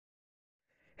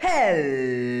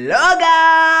Hello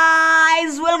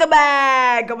guys, welcome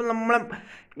back. അപ്പോൾ നമ്മൾ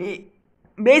ഈ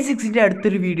ബേസിക്സിൻ്റെ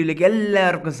അടുത്തൊരു വീഡിയോയിലേക്ക്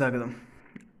എല്ലാവർക്കും സ്വാഗതം.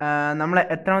 നമ്മൾ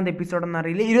എത്രാമത്തെ എപ്പിസോഡെന്ന്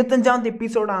അറിയില്ല, 25ാമത്തെ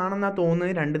എപ്പിസോഡാണെന്നാണ്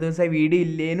തോന്നുന്നത്. 2 ദിവസമായി വീഡിയോ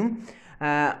ഇല്ലേനും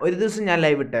ഒരു ദിവസം ഞാൻ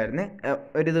ലൈവ് ഇട്ടായിരുന്നു,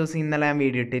 ഒരു ദിവസം ഇന്നലെ ഞാൻ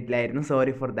വീഡിയോ ഇട്ടിട്ടില്ലായിരുന്നു.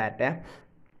 Sorry for that.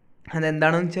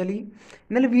 അതെന്താണെന്ന് വെച്ചാൽ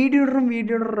ഇന്നലെ വീഡിയോ ഇടണം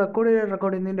റെക്കോർഡ്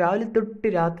ചെയ്യുന്നത് രാവിലെ തൊട്ട്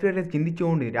രാത്രി വരെ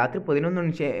ചിന്തിച്ചുകൊണ്ട് രാത്രി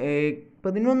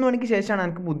 11 മണിക്ക് ശേഷമാണ്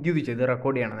എനിക്ക് ബുദ്ധി ഉദിച്ചത്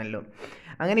റെക്കോർഡ് ചെയ്യണമെന്നല്ലോ.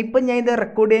 അങ്ങനെ ഇപ്പം ഞാൻ ഇത്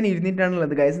റെക്കോർഡ് ചെയ്യാൻ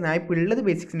ഇരുന്നിട്ടാണുള്ളത് ഗൈസ്. ഞാൻ ഇപ്പോൾ ഉള്ളത്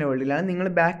ബേസിക്സിൻ്റെ വേൾഡിലാണ്. നിങ്ങൾ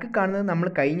ബാക്ക് കാണുന്നത് നമ്മൾ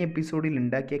കഴിഞ്ഞ എപ്പിസോഡിൽ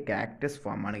ഉണ്ടാക്കിയ കാക്ടസ്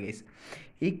ഫാമാണ് ഗൈസ്.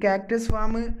 ഈ കാക്ടസ്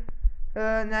ഫാം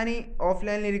ഞാൻ ഈ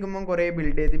ഓഫ്ലൈനിൽ ഇരിക്കുമ്പം കുറേ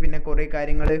ബിൽഡ് ചെയ്ത് പിന്നെ കുറേ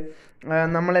കാര്യങ്ങൾ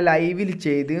നമ്മൾ ലൈവിൽ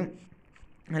ചെയ്ത്,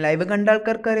 ലൈവ് കണ്ട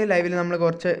ആൾക്കാർക്കറിയാം, ലൈവിൽ നമ്മൾ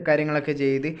കുറച്ച് കാര്യങ്ങളൊക്കെ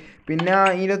ചെയ്ത് പിന്നെ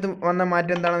ഇതിനകത്ത് വന്ന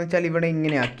മാറ്റം എന്താണെന്ന് വെച്ചാൽ ഇവിടെ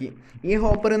ഇങ്ങനെ ആക്കി. ഈ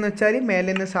ഹോപ്പർ എന്ന് വെച്ചാൽ മേലെ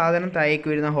നിന്ന് സാധനം താഴേക്ക്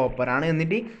വരുന്ന ഹോപ്പറാണ്.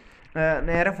 എന്നിട്ട്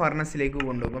നേരെ ഫർണസിലേക്ക്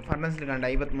കൊണ്ടുപോകും. ഫർണസിൽ കണ്ട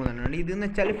 53 ഉണ്ട്. ഇതെന്ന്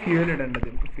വെച്ചാൽ ഫ്യൂൽ ഇടേണ്ടത്.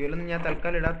 ഫ്യൂലൊന്നും ഞാൻ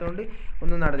തൽക്കാലം ഇടാത്തതുകൊണ്ട്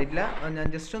ഒന്നും നടന്നിട്ടില്ല. ഞാൻ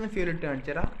ജസ്റ്റ് ഒന്ന് ഫ്യൂൽ ഇട്ട്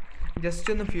കാണിച്ചു തരാം. ജസ്റ്റ്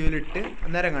ഒന്ന് ഫ്യൂൽ ഇട്ട്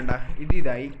അന്നേരം കണ്ട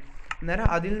ഇതായി. അന്നേരം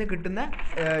അതിൽ നിന്ന് കിട്ടുന്ന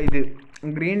ഇത്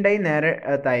ഗ്രീൻ ഡൈ നേരെ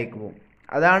താഴേക്ക് പോകും.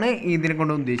 അതാണ് ഇതിനെ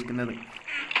കൊണ്ട് ഉദ്ദേശിക്കുന്നത്.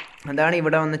 അതാണ്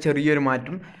ഇവിടെ വന്ന ചെറിയൊരു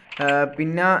മാറ്റം.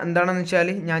 പിന്നെ എന്താണെന്ന് വെച്ചാൽ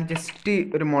ഞാൻ ജസ്റ്റ്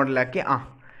ഒരു മോഡലാക്കി.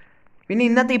 പിന്നെ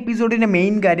ഇന്നത്തെ എപ്പിസോഡിൻ്റെ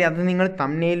മെയിൻ കാര്യം, അത് നിങ്ങൾ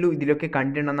തംബ്നെയിലും ഇതിലൊക്കെ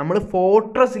കണ്ടിട്ടുണ്ടാകും, നമ്മൾ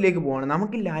ഫോർട്രസിലേക്ക് പോകണം.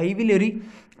 നമുക്ക് ലൈവിലൊരു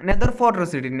നെതർ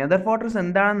ഫോർട്രസ് ഇട്ടിട്ട്, നെതർ ഫോർട്രസ്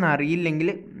എന്താണെന്ന് അറിയില്ലെങ്കിൽ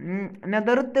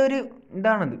നെതറത്തെ ഒരു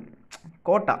ഇതാണത്,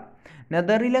 കോട്ട,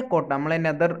 നെതറിലെ കോട്ട, നമ്മളെ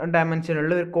നെതർ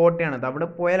ഡയമെൻഷനുള്ള ഒരു കോട്ടയാണത്. അവിടെ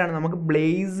പോയാലാണ് നമുക്ക്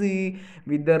ബ്ലേസ്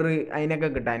വിതർ അതിനൊക്കെ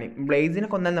കിട്ടാൻ. ബ്ലേസിനെ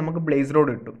കൊന്നാൽ നമുക്ക് ബ്ലേസ്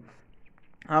റോഡ് കിട്ടും.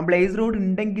 ആ ബ്ലേസ് റോഡ്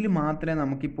ഉണ്ടെങ്കിൽ മാത്രമേ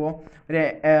നമുക്കിപ്പോൾ ഒരു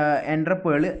എൻഡർ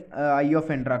പേൾ ഐ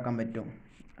ഓഫ് എൻഡർ ആക്കാൻ പറ്റും.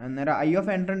 അന്നേരം ഐ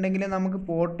ഓഫ് എൻഡർ ഉണ്ടെങ്കിൽ നമുക്ക്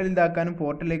പോർട്ടൽ ഇതാക്കാനും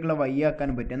പോർട്ടലിലേക്കുള്ള വഴി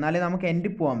ആക്കാനും പറ്റും. എന്നാലേ നമുക്ക്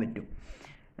എൻഡിൽ പോകാൻ പറ്റും.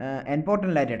 എൻ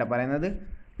പോർട്ടലിലായിട്ട് കേട്ടോ പറയുന്നത്.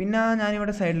 പിന്നെ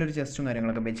ഞാനിവിടെ സൈഡിലൊരു ചെസ്റ്റും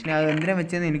കാര്യങ്ങളൊക്കെ വെച്ചിട്ട്, അത് എന്തിനാണ്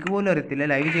വെച്ചതെന്ന് എനിക്ക് പോലും അറിയത്തില്ല.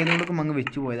 ലൈവ് ചെയ്തുകൊണ്ടൊക്കെ അങ്ങ്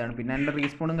വെച്ച് പോയതാണ്. പിന്നെ എൻ്റെ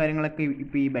റീസ്പോണും കാര്യങ്ങളൊക്കെ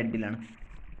ഇപ്പോൾ ഈ ബെഡിലാണ്.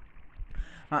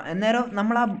 അന്നേരം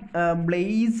നമ്മൾ ആ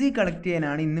ബ്ലേസ് കളക്ട്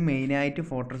ചെയ്യാനാണ് ഇന്ന് മെയിനായിട്ട്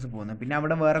ഫോർട്രസ് പോകുന്നത്. പിന്നെ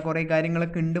അവിടെ വേറെ കുറേ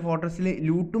കാര്യങ്ങളൊക്കെ ഉണ്ട്. ഫോർട്രസിൽ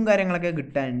ലൂട്ടും കാര്യങ്ങളൊക്കെ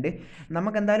കിട്ടാനുണ്ട്.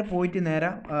 നമുക്ക് എന്തായാലും പോയിട്ട്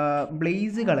നേരെ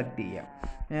ബ്ലേസ് കളക്ട് ചെയ്യാം.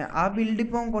 ആ ബിൽഡ്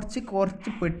ഇപ്പം കുറച്ച്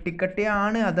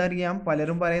പെട്ടിക്കട്ടയാണ്, അതറിയാം.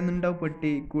 പലരും പറയുന്നുണ്ടാവും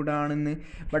പെട്ടിക്കൂടാണെന്ന്.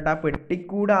 ബട്ട് ആ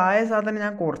പെട്ടിക്കൂടായ സാധനം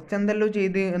ഞാൻ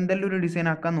എന്തെല്ലാം ഒരു ഡിസൈൻ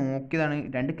ആക്കാൻ നോക്കിയതാണ്.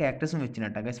 2 കാക്ടസും വെച്ചിന്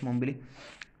കേട്ടോ ഗൈസ്.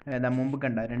 മുമ്പ്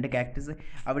കണ്ട 2 കാക്ടസ്,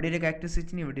 അവിടെ ഒരു കാക്ടസ്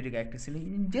വെച്ചിന്, ഇവിടെ ഒരു കാക്ടസിന്,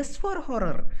 ജസ്റ്റ് ഫോർ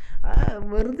ഹൊറർ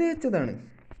വെറുതെ വെച്ചതാണ്.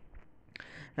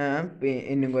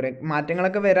 ഇന്നും കുറേ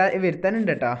മാറ്റങ്ങളൊക്കെ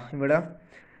വരുത്താനുണ്ട് കേട്ടോ ഇവിടെ.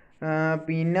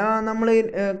 പിന്നെ നമ്മൾ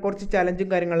കുറച്ച് ചലഞ്ചും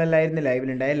കാര്യങ്ങളെല്ലായിരുന്നു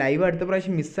ലൈവിലുണ്ടായത്. ലൈവ് അടുത്ത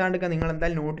പ്രാവശ്യം മിസ്സാണ്ടിക്കുക. നിങ്ങൾ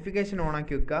എന്തായാലും നോട്ടിഫിക്കേഷൻ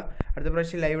ഓണാക്കി വെക്കുക. അടുത്ത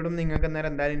പ്രാവശ്യം ലൈവ് ഇടുമ്പോൾ നിങ്ങൾക്ക് അന്നേരം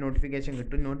എന്തായാലും നോട്ടിഫിക്കേഷൻ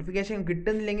കിട്ടും. നോട്ടിഫിക്കേഷൻ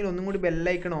കിട്ടുന്നില്ലെങ്കിൽ ഒന്നും കൂടി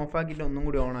ബെല്ലൈക്കൺ ഓഫാക്കിയിട്ട് ഒന്നും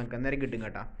കൂടി ഓണാക്കുക, അന്നേരം കിട്ടും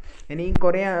കേട്ടോ. ഇനി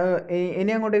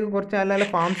അങ്ങോട്ടേക്ക് കുറച്ച് നല്ല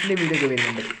ഫാംസിൻ്റെ വീഡിയോ ഒക്കെ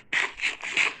വരുന്നുണ്ട്.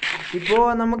 ഇപ്പോൾ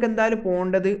നമുക്ക് എന്തായാലും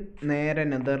പോകേണ്ടത് നേരെ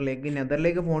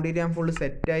നെതറിലേക്ക് പോകേണ്ടിയിട്ട് ഞാൻ ഫുള്ള്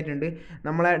സെറ്റായിട്ടുണ്ട്.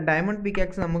 നമ്മളെ ഡയമണ്ട്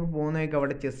പിക്കാക്സ് നമുക്ക് പോകുന്നതൊക്കെ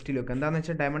അവിടെ ചെസ്റ്റിൽ വെക്കാം. എന്താണെന്ന്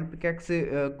വെച്ചാൽ ഡയമണ്ട് പിക്കാക്സ്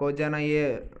കോജാനായി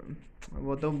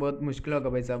ബഹുത് മുഷ്കിലൊക്കെ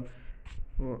പൈസ.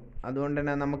 അതുകൊണ്ട്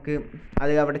തന്നെ നമുക്ക്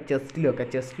അത് അവിടെ ചെസ്റ്റിൽ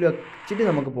വെച്ചിട്ട്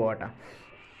നമുക്ക് പോകട്ടെ.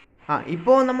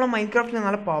 ഇപ്പോൾ നമ്മൾ മൈൻക്രാഫ്റ്റിന്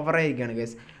നല്ല പവറായിരിക്കുകയാണ്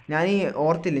ഗൈസ്. ഞാൻ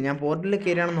ഓർത്തില്ല, ഞാൻ പോർട്ടലിൽ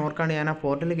കയറിയാണെന്ന് ഓർക്കാണ്ട് ഞാൻ ആ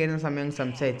പോർട്ടലിൽ കയറുന്ന സമയം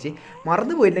സംസാരിച്ച്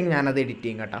മറന്നു പോയില്ലെങ്കിൽ ഞാനത് എഡിറ്റ്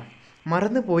ചെയ്യും കേട്ടോ.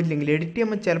 മറന്നു പോയില്ലെങ്കിൽ എഡിറ്റ്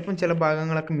ചെയ്യുമ്പോൾ ചിലപ്പം ചില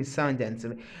ഭാഗങ്ങളൊക്കെ മിസ്സാവാൻ ചാൻസ്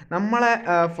ഉണ്ട്. നമ്മളെ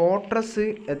ഫോർട്രസ്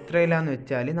എത്രയിലാന്ന്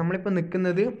വെച്ചാൽ നമ്മളിപ്പോൾ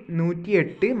നിൽക്കുന്നത്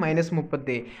 108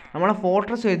 -37. നമ്മളെ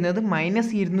ഫോർട്രസ് വരുന്നത്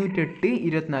 -208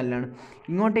 24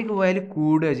 ഇങ്ങോട്ടേക്ക് പോയാൽ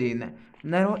കൂടുക ചെയ്യുന്നത്.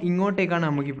 എന്നാലും ഇങ്ങോട്ടേക്കാണ്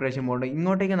നമുക്ക് ഇപ്രാവശ്യം പോകേണ്ടത്.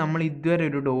 ഇങ്ങോട്ടേക്ക് നമ്മൾ ഇതുവരെ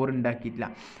ഒരു ഡോർ ഉണ്ടാക്കിയിട്ടില്ല.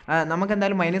 നമുക്ക്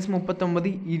എന്തായാലും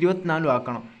 -39 24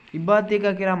 ആക്കണം.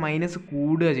 ഇഭാഗത്തേക്കാക്കിയാൽ ആ മൈനസ്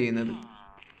കൂടുക ചെയ്യുന്നത്.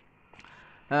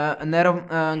 അന്നേരം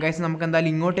ഗൈസ് നമുക്ക് എന്തായാലും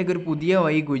ഇങ്ങോട്ടേക്ക് ഒരു പുതിയ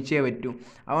വഴി കുഴിച്ചേ പറ്റൂ.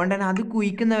 അതുകൊണ്ട് തന്നെ അത്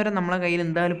കുഴിക്കുന്നവരെ നമ്മളെ കയ്യിൽ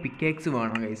എന്തായാലും പിക്കേക്സ്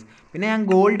വേണം ഗൈസ്. പിന്നെ ഞാൻ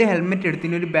ഗോൾഡ് ഹെൽമെറ്റ്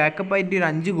എടുത്തിന്, ഒരു ബാക്കപ്പായിട്ട് ഒരു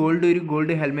 5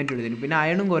 ഗോൾഡ് ഹെൽമെറ്റ് എടുത്തിന്. പിന്നെ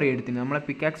അയണും കുറേ എടുത്തിന്. നമ്മളെ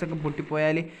പിക്കാക്സ് ഒക്കെ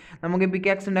പൊട്ടിപ്പോയാൽ നമുക്ക്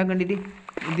പിക്കാക്സ് ഉണ്ടാക്കേണ്ടിയിട്ട്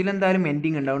ഇതിലെന്തായാലും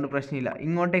എൻഡിങ് ഉണ്ട്. അതുകൊണ്ട് പ്രശ്നമില്ല.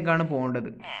 ഇങ്ങോട്ടേക്കാണ്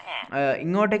പോകേണ്ടത്.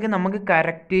 ഇങ്ങോട്ടേക്ക് നമുക്ക്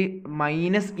കറക്റ്റ്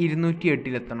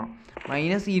 -208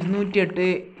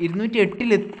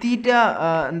 -208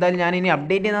 എന്തായാലും ഞാനിനി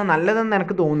അപ്ഡേറ്റ് ചെയ്യുന്നത് നല്ലതെന്ന്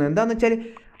എനിക്ക് തോന്നുന്നത്. എന്താണെന്ന് വെച്ചാൽ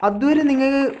അതുവരെ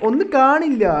നിങ്ങൾക്ക് ഒന്നും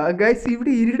കാണില്ല ഗൈസ്.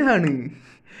 ഇവിടെ ഇരുടാണ്,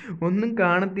 ഒന്നും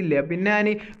കാണത്തില്ല. പിന്നെ ഞാൻ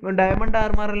ഡയമണ്ട്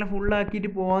ആർമാറെല്ലാം ഫുള്ളാക്കിയിട്ട്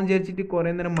പോകാമെന്ന് വിചാരിച്ചിട്ട് കുറേ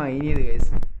നേരം മൈൻ ചെയ്ത്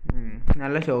ഗൈസ്.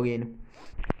 നല്ല ഷോകേനും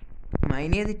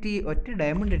മൈൻ ചെയ്തിട്ട് ഒറ്റ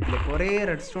ഡയമണ്ട് ഇട്ടില്ല. കുറേ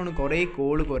റെഡ് സ്റ്റോൺ, കുറേ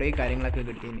കോള്, കുറേ കാര്യങ്ങളൊക്കെ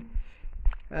കിട്ടീന്.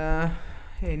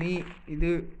 ഇനി ഇത്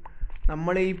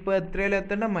നമ്മൾ ഇപ്പോൾ എത്രയിലും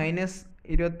എത്തേണ്ട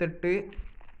 -28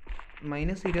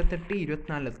 -24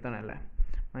 എത്തണല്ലേ.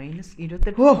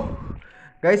 -28. ഓ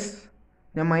ഗൈസ്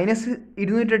ഞാൻ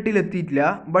 -208 എത്തിയിട്ടില്ല.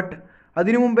 ബട്ട്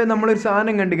അതിനു മുമ്പേ നമ്മളൊരു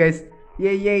സാധനം കണ്ട് ഗൈസ്.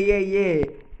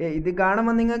 ഇത്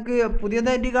കാണുമ്പോൾ നിങ്ങൾക്ക്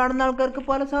പുതിയതായിട്ട് കാണുന്ന ആൾക്കാർക്ക്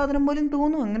പല സാധനം പോലും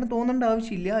തോന്നും. അങ്ങനെ തോന്നേണ്ട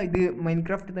ആവശ്യമില്ല. ഇത്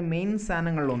മൈൻക്രാഫ്റ്റിൻ്റെ മെയിൻ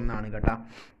സാധനങ്ങളിലൊന്നാണ് കേട്ടോ.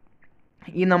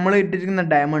 ഈ നമ്മൾ ഇട്ടിരിക്കുന്ന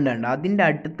ഡയമണ്ട് ഉണ്ട്, അതിൻ്റെ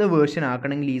അടുത്ത വേർഷൻ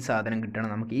ആക്കണമെങ്കിൽ ഈ സാധനം കിട്ടണം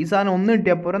നമുക്ക്. ഈ സാധനം ഒന്ന്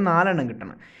കിട്ടിയാൽ പോരാ, 4 എണ്ണം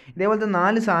കിട്ടണം. ഇതേപോലത്തെ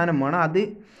 4 സാധനം വേണം. അത്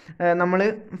നമ്മൾ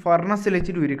ഫർണസിൽ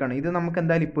വെച്ചിട്ട് ഉരുക്കണം. ഇത് നമുക്ക്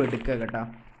എന്തായാലും ഇപ്പോൾ എടുക്കുക കേട്ടോ.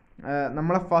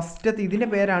 നമ്മളെ ഫസ്റ്റത്തെ ഇതിൻ്റെ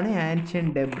പേരാണ് ആൻഷ്യൻ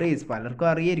ഡെബ്രീസ്. പലർക്കും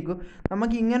അറിയായിരിക്കും.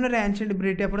 നമുക്ക് ഇങ്ങനെ ഒരു ആൻഷ്യൻ ഡെബ്രി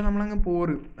കിട്ടിയാൽ അപ്പോൾ നമ്മളങ്ങ്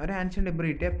പോരും. ഒരു ആൻഷ്യൻ ഡെബ്രി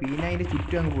കിട്ടിയാൽ പിന്നെ അതിൻ്റെ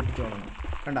ചുറ്റും അങ്ങ് പൊട്ടിച്ചോളണം.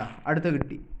 കണ്ട, അടുത്ത്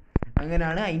കിട്ടി.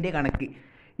 അങ്ങനെയാണ് അതിൻ്റെ കണക്ക്.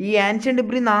 ഈ ആൻഷ്യൻ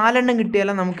ഡെബ്രി 4 എണ്ണം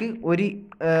കിട്ടിയാലും നമുക്ക് ഒരു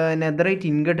നെതറൈറ്റ്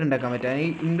ഇൻഗട്ട് ഉണ്ടാക്കാൻ പറ്റും. ഈ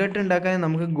ഇൻഗട്ട് ഉണ്ടാക്കാൻ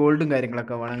നമുക്ക് ഗോൾഡും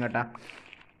കാര്യങ്ങളൊക്കെ വേണം കേട്ടോ.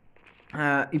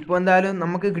 ഇപ്പോൾ എന്തായാലും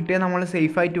നമുക്ക് കിട്ടിയാൽ നമ്മൾ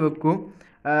സേഫായിട്ട് വെക്കും.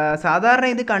 സാധാരണ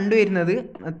ഇത് കണ്ടുവരുന്നത്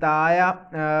താഴെ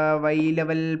വൈ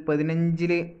ലെവൽ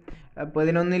 11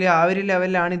 ആ ഒരു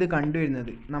ലെവലിലാണ് ഇത്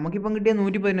കണ്ടുവരുന്നത്. നമുക്കിപ്പം കിട്ടിയ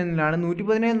 111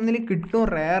 111 കിട്ടും.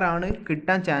 റെയറാണ്,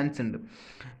 കിട്ടാൻ ചാൻസ് ഉണ്ട്.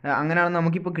 അങ്ങനെയാണ്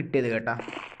നമുക്കിപ്പോൾ കിട്ടിയത് കേട്ടോ.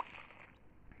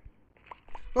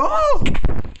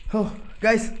 ഓ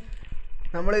ഗൈസ്,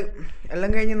 നമ്മൾ എല്ലാം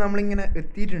കഴിഞ്ഞ് നമ്മളിങ്ങനെ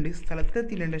എത്തിയിട്ടുണ്ട്,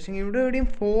 സ്ഥലത്തെത്തിയിട്ടുണ്ട്. പക്ഷേ ഇവിടെ എവിടെയും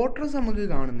ഫോർട്രസ് നമുക്ക്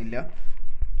കാണുന്നില്ല.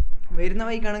 വരുന്ന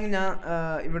വഴിക്കാണെങ്കിൽ ഞാൻ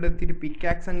ഇവിടെ എത്തിയിട്ട്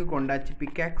പിക്കാക്സ് അങ്ങ് കൊണ്ടാച്ചി.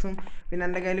 പിക്കാക്സും പിന്നെ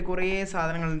എൻ്റെ കയ്യിൽ കുറേ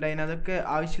സാധനങ്ങളുണ്ടായിരുന്നു. അതൊക്കെ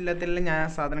ആവശ്യമില്ലാത്തെല്ലാം ഞാൻ ആ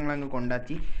സാധനങ്ങൾ അങ്ങ്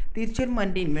കൊണ്ടാച്ചി. തിരിച്ചു വരുമ്പോൾ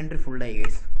എൻ്റെ ഇൻവെൻട്രി ഫുള്ളായി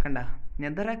ഗൈസ്. കണ്ട,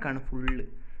 നെതറാക്കാണ് ഫുള്ള്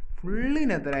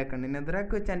നെതറാക്കാണ്.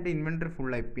 നെതറാക്ക് വെച്ച് എൻ്റെ ഇൻവെൻട്രി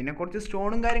ഫുള്ളായി. പിന്നെ കുറച്ച്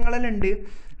സ്റ്റോണും കാര്യങ്ങളെല്ലാം ഉണ്ട്,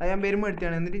 അത് ഞാൻ വരുമ്പോൾ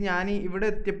എടുത്തതാണ്. എന്നിട്ട് ഞാൻ ഇവിടെ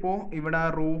എത്തിയപ്പോൾ ഇവിടെ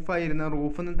റൂഫായിരുന്നു.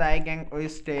 റൂഫിൽ നിന്ന് താഴേക്ക് ഒരു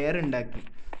സ്റ്റെയർ ഉണ്ടാക്കി,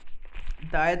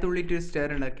 താഴെ തുള്ളിയിട്ട് ഒരു സ്റ്റെയർ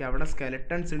ഉണ്ടാക്കി. അവിടെ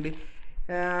സ്കെലട്ടൺസ് ഉണ്ട്.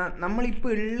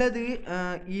 നമ്മളിപ്പോൾ ഉള്ളത്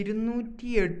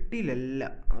 208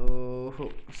 ഓഹോ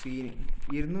സീന്.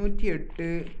 208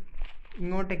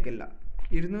 ഇങ്ങോട്ടേക്കല്ല,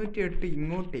 208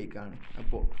 ഇങ്ങോട്ടേക്കാണ്.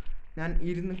 അപ്പോൾ ഞാൻ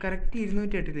കറക്റ്റ്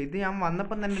 208. ഇത് ഞാൻ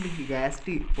വന്നപ്പം തന്നെ ഒരു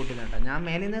ഗ്യാസ്റ്റ് പൊട്ടില്ല. ഞാൻ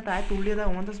മേലെ നിന്ന് താഴെ തുള്ളിയത്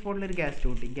ഓൺ ദ സ്പോട്ടിലൊരു ഗ്യാസ്റ്റ്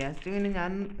പൊട്ടി. ഗ്യാസ്റ്റ് പിന്നെ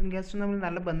ഞാൻ ഗ്യാസ്റ്റ് നമ്മൾ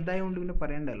നല്ല ബന്ധമായതുകൊണ്ട് പിന്നെ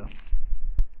പറയണ്ടല്ലോ.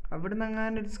 അവിടെ നിന്ന്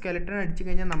അങ്ങനെ ഒരു സ്കെലട്ടൺ അടിച്ചു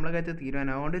കഴിഞ്ഞാൽ നമ്മളെ കാര്യത്തിൽ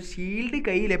തീരുമാനം. അതുകൊണ്ട് ഒരു ഷീൽഡ്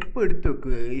കയ്യിൽ എപ്പോൾ എടുത്ത്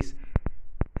വെക്കുക ഗൈസ്.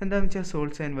 എന്താണെന്ന് വെച്ചാൽ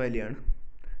സോൾസ് ആൻഡ് വാലിയാണ്.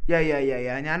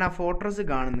 ഞാൻ ആ ഫോർട്രസ്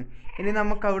കാണുന്നു. ഇനി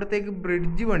നമുക്ക് അവിടത്തേക്ക്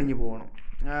ബ്രിഡ്ജ് പണിഞ്ഞ് പോകണം.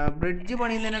 ബ്രിഡ്ജ്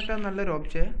പണിയുന്നതിനൊക്കെ നല്ലൊരു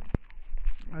ഓപ്ഷൻ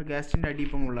ഗ്യാസിൻ്റെ അടി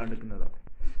ഇപ്പം ഉള്ളാണ്ടെടുക്കുന്നതോ.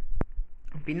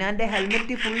 പിന്നെ എൻ്റെ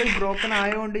ഹെൽമെറ്റ് ഫുള്ള് ബ്രോക്കൺ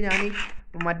ആയതുകൊണ്ട് ഞാൻ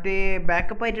മറ്റേ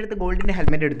ബാക്കപ്പ് ആയിട്ട് എടുത്ത് ഗോൾഡിൻ്റെ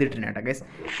ഹെൽമെറ്റ് എടുത്തിട്ടുണ്ട് കേട്ടോ ഗൈസ്.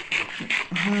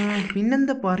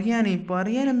 പിന്നെന്താ പറയാൻ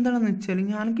എന്താണെന്ന് വെച്ചാൽ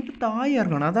എനിക്കിപ്പോൾ താഴെ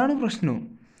ഇറങ്ങണം. അതാണ് പ്രശ്നം.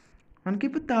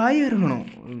 എനിക്കിപ്പോൾ താഴെ ഇറങ്ങണോ?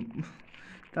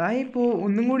 താഴെ ഇപ്പോൾ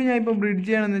ഒന്നും കൂടി ഞാൻ ഇപ്പോൾ ബ്രിഡ്ജ്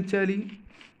ചെയ്യണമെന്ന് വെച്ചാൽ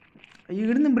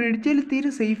ഇവിടുന്ന് ബ്രിഡ്ജിൽ തീരെ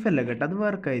സേഫ് അല്ല കേട്ടോ. അത്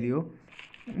വേറെ കാര്യമോ,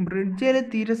 ബ്രിഡ്ജിൽ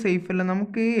തീരെ സേഫ് അല്ല.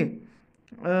 നമുക്ക്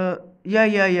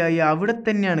അവിടെ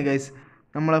തന്നെയാണ് ഗൈസ്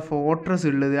നമ്മളെ ഫോർട്രസ്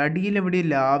ഉള്ളത്. അടിയിൽ എവിടെയും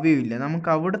ലാവയും ഇല്ല. നമുക്ക്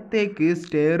അവിടത്തേക്ക്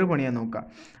സ്റ്റെയർ പണിയാൻ നോക്കാം.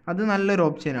 അത് നല്ലൊരു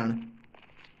ഓപ്ഷനാണ്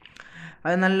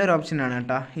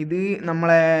കേട്ടോ. ഇത്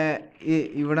നമ്മളെ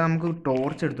ഇവിടെ നമുക്ക്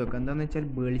ടോർച്ച് എടുത്ത് വെക്കാം. എന്താണെന്ന് വെച്ചാൽ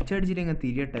വെളിച്ചടിച്ചിട്ട് ഇങ്ങനെ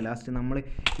തിരിയട്ടെ ലാസ്റ്റ് നമ്മൾ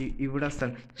ഇവിടെ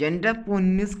സ്ഥലം. എൻ്റെ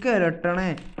പൊന്ന് സ്കെലട്ടണേ,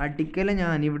 അടിക്കല.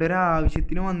 ഞാൻ ഇവിടെ ഒരു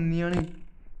ആവശ്യത്തിന് വന്നിയാണ്.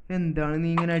 എന്താണ് നീ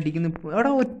ഇങ്ങനെ അടിക്കുന്നത്?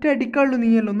 അവിടെ ഒറ്റ അടിക്കാള്ളൂ.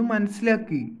 നീയല്ലോ, ഒന്ന്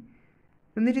മനസ്സിലാക്കി.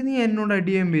 എന്നിട്ട് നീ എന്നോട്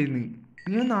അടിയാൻ വരുന്നു.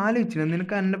 നീ ഒന്ന് ആലോചിച്ചില്ല,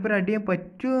 നിനക്ക് എൻ്റെ പേര് അടിയാൻ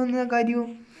പറ്റുമോ എന്ന കാര്യമോ?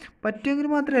 പറ്റുമെങ്കിൽ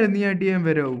മാത്രമല്ല നീ അടിയാൻ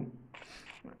വരാവൂ.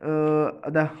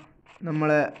 അതാ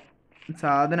നമ്മളെ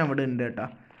സാധനം അവിടെ ഉണ്ട് കേട്ടോ.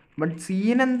 ബട്ട്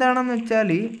സീൻ എന്താണെന്ന് വെച്ചാൽ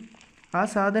ആ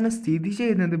സാധനം സ്ഥിതി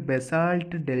ചെയ്യുന്നത്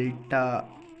ബസാൾട്ട്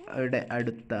ഡെൽറ്റയുടെ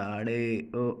അടുത്താണ്.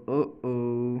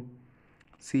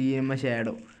 സീമ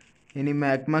ഷാഡോ. ഇനി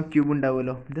മാഗ്മ ക്യൂബ്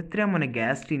ഉണ്ടാവുമല്ലോ. ഇതെത്രയാ മോനെ?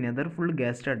 ഗ്യാസ്റ്റ്. നെതർ ഫുൾ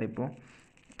ഗ്യാസ്റ്റ് ആട്ടെ ഇപ്പോൾ.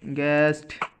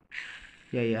 ഗ്യാസ്റ്റ്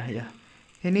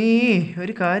ഇനി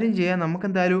ഒരു കാര്യം ചെയ്യാം.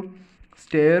 നമുക്കെന്തായാലും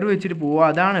സ്റ്റെയർ വെച്ചിട്ട് പോവാം.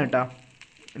 അതാണ് കേട്ടോ.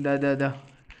 ഇതാ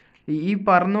ഈ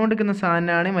പറന്നുകൊണ്ടിരിക്കുന്ന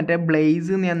സാധനമാണ് മറ്റേ ബ്ലേസ്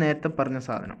എന്ന് ഞാൻ നേരത്തെ പറഞ്ഞ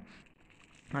സാധനം.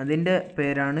 അതിൻ്റെ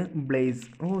പേരാണ് ബ്ലേസ്.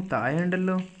 താഴെ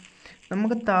ഉണ്ടല്ലോ.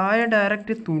 നമുക്ക് താഴെ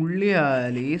ഡയറക്റ്റ്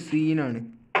തുള്ളിയാൽ സീനാണ്.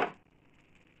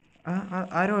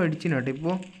 ആരോ അടിച്ചിന് കേട്ടോ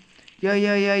ഇപ്പോൾ.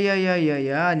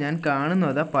 ഞാൻ കാണുന്നു.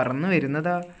 അതാ പറന്ന്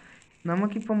വരുന്നതാ.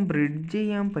 നമുക്കിപ്പം ബ്രിഡ്ജ്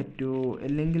ചെയ്യാൻ പറ്റുമോ?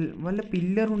 അല്ലെങ്കിൽ വല്ല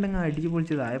പില്ലറുണ്ടെങ്കിൽ അടിച്ച്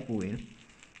പൊളിച്ച് താഴെ പോവേനു.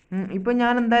 ഇപ്പം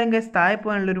ഞാൻ എന്തായാലും ഗൈസ് താഴെ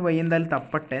പോകാനുള്ളൊരു വഴി എന്തായാലും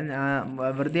തപ്പട്ടെ.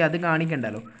 വെറുതെ അത്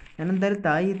കാണിക്കണ്ടല്ലോ. ഞാൻ എന്തായാലും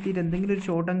താഴെ എത്തിയിട്ട് എന്തെങ്കിലും ഒരു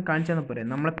ഷോട്ട് അങ്ങ് കാണിച്ചാൽ പോരെ.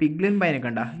 നമ്മളെ പിഗ്ലിൻ പൈനെ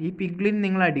കണ്ട. ഈ പിഗ്ലിൻ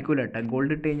നിങ്ങൾ അടിക്കൂല കേട്ടോ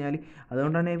ഗോൾഡ് ഇട്ട് കഴിഞ്ഞാൽ.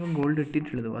 അതുകൊണ്ടാണ് ഞാൻ ഇപ്പം ഗോൾഡ്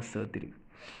ഇട്ടിട്ടുള്ളത് വാസ്തവത്തിൽ.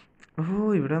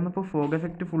 ഇവിടെ വന്നപ്പോൾ ഫോഗ്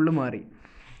എഫക്റ്റ് ഫുള്ള് മാറി.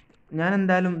 ഞാൻ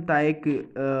എന്തായാലും താഴേക്ക്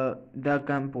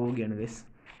ഇതാക്കാൻ പോവുകയാണ് ഗൈസ്.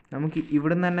 നമുക്ക്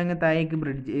ഇവിടെ നിന്ന് തന്നെ അങ്ങ് താഴേക്ക്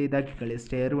ബ്രിഡ്ജ് ഇതാക്കി കളിയാം.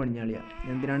 സ്റ്റെയർ പണിഞ്ഞാളിയാ.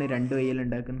 എന്തിനാണ് 2 വഴിയെല്ലാം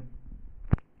ഉണ്ടാക്കുന്നത്?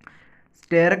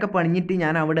 സ്റ്റെയറൊക്കെ പണിഞ്ഞിട്ട്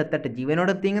ഞാൻ അവിടെ എത്തട്ടെ. ജീവനോട്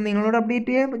എത്തിയെങ്കിൽ നിങ്ങളോട്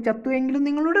അപ്ഡേറ്റ് ചെയ്യാം, ചത്തുവെങ്കിലും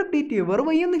നിങ്ങളോട് അപ്ഡേറ്റ് ചെയ്യാം. വേറെ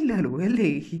വയ്യൊന്നുമില്ലല്ലോ അല്ലേ?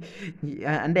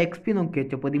 എൻ്റെ XP നോക്കി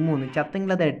വെച്ചോ 13,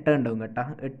 ചത്തെങ്കിൽ അത് 8 ഉണ്ടാവും കേട്ടോ,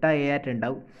 8 7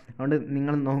 ഉണ്ടാവും. അതുകൊണ്ട്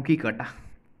നിങ്ങൾ നോക്കിക്കോട്ടെ.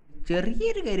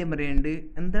 ചെറിയൊരു കാര്യം പറയുന്നുണ്ട്.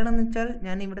 എന്താണെന്ന് വെച്ചാൽ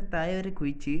ഞാൻ ഇവിടെ താഴെ വരെ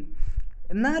കുഴിച്ച്,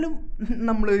 എന്നാലും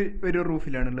നമ്മൾ ഒരു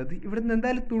റൂഫിലാണുള്ളത്. ഇവിടുന്ന്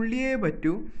എന്തായാലും തുള്ളിയേ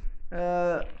പറ്റൂ.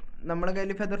 നമ്മളെ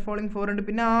കയ്യിൽ ഫെദർ ഫോളിങ് 4 ഉണ്ട്.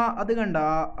 പിന്നെ അത് കണ്ട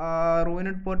ആ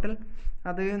റൂയിനഡ് പോർട്ടൽ,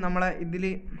 അത് നമ്മളെ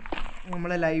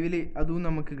ലൈവിൽ അതും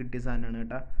നമുക്ക് കിട്ടിയ സാധനമാണ്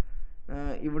കേട്ടോ.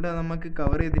 ഇവിടെ നമുക്ക്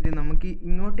കവർ ചെയ്തിട്ട് നമുക്ക്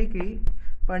ഇങ്ങോട്ടേക്ക്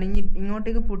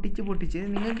പൊട്ടിച്ച്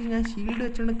നിങ്ങൾക്ക് ഞാൻ ഷീൽഡ്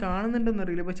വെച്ചുകൊണ്ട് കാണുന്നുണ്ടെന്ന്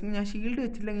അറിയില്ല. പക്ഷേ ഞാൻ ഷീൽഡ്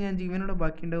വെച്ചില്ലെങ്കിൽ ഞാൻ ജീവനോടെ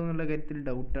ബാക്കി ഉണ്ടാവും എന്നുള്ള കാര്യത്തിൽ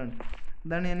ഡൗട്ടാണ്.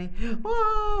 അതാണ് ഞാൻ ഓ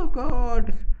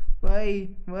God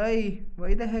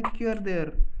why the heck you are there.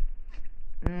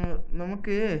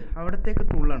 നമുക്ക് അവിടത്തേക്ക്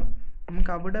തുള്ളണം.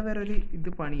 നമുക്ക് അവിടെ വരെ ഒരു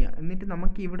ഇത് പണിയാം, എന്നിട്ട്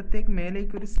നമുക്ക് ഇവിടത്തേക്ക്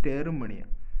മേലേക്ക് ഒരു സ്റ്റെയറും പണിയാം.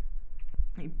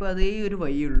 ഇപ്പം അതേ ഒരു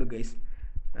വഴിയുള്ളൂ ഗൈസ്.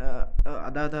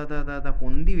 അതാ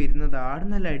പൊന്തി വരുന്നത്.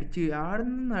 ആടുന്ന്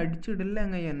അടിച്ചിടില്ല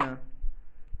അങ്ങനെ എന്നാ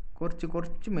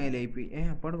കുറച്ച് മേലെയായിപ്പോയി.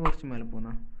 അപ്പാട് കുറച്ച് മേലെ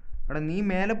പോന്നാ. അവിടെ നീ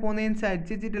മേലെ പോന്നതിന്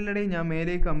അടിച്ചിട്ടില്ലടേ ഞാൻ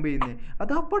മേലേക്ക് കമ്പ് ചെയ്യുന്നേ.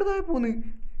 അത് അപ്പാട് താഴെ പോന്ന്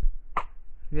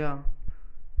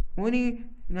ഓന്.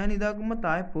 ഞാൻ ഇതാക്കുമ്പോൾ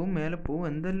താഴെ പോവും മേലെ പോവും,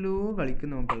 എന്തെല്ലോ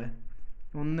കളിക്കുന്നു മക്കളെ.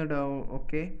 ഒന്നിടാവും.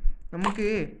 ഓക്കെ, നമുക്ക്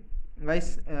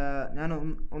ഗൈസ് ഞാൻ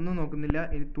ഒന്നും നോക്കുന്നില്ല,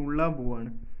 ഇനി തുള്ളാൻ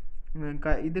പോവാണ്.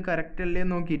 ഇത് കറക്റ്റ് അല്ലേ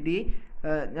നോക്കിയിട്ട്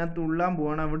ഞാൻ തുള്ളാൻ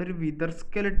പോവാണ്. അവിടെ ഒരു വിതർ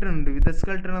സ്കെലട്ടൺ ഉണ്ട്. വിതർ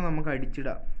സ്കെലട്ടനെ നമുക്ക്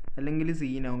അടിച്ചിടാം, അല്ലെങ്കിൽ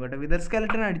സീനാവും കേട്ടോ. വിതർ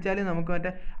സ്കെലട്ടൺ അടിച്ചാൽ നമുക്ക്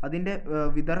മറ്റേ അതിൻ്റെ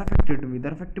വിതർ എഫക്റ്റ് കിട്ടും.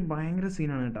 വിതർ എഫക്റ്റ് ഭയങ്കര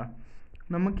സീനാണ് കേട്ടോ.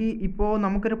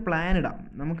 നമുക്കൊരു പ്ലാൻ ഇടാം.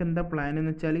 നമുക്ക് എന്താ പ്ലാൻ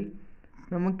എന്ന് വെച്ചാൽ,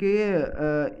 നമുക്ക്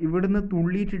ഇവിടുന്ന്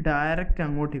തുള്ളിയിട്ട് ഡയറക്റ്റ്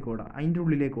അങ്ങോട്ടേക്ക് ഓടാം, അതിൻ്റെ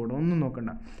ഉള്ളിലേക്ക് ഓടാം, ഒന്നും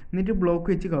നോക്കണ്ട. എന്നിട്ട് ബ്ലോക്ക്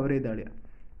വെച്ച് കവർ ചെയ്ത് കളയാം.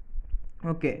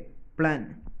 Okay, plan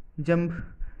jump.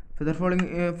 Feather falling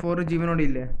 4 ജീവനോടെ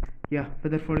ഇല്ലേ?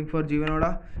 ഫെദർ ഫോളിങ് 4 ജീവനോടാ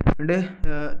ഉണ്ട്.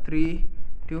 3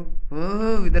 2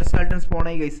 വിതർ സ്കെലട്ടൺ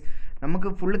സ്പോണായി ഗൈസ്. നമുക്ക്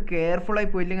ഫുള്ള് കെയർഫുള്ളായി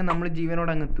പോയില്ലെങ്കിൽ നമ്മൾ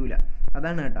ജീവനോട് അങ്ങ് എത്തൂല.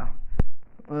 അതാണ് കേട്ടോ.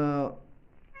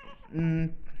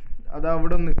 അതാ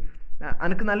അവിടെ ഒന്ന്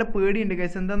എനിക്ക് നല്ല പേടിയുണ്ട്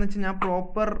ഗൈസ്. എന്താണെന്ന് വെച്ചാൽ ഞാൻ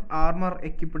പ്രോപ്പർ ആർമർ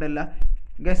എക്യുപ്ഡ് അല്ല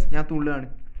ഗൈസ്. ഞാൻ തുള്ളുകയാണ്.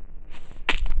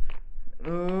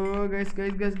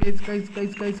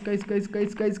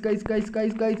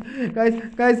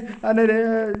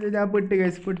 ഞാൻ പെട്ട്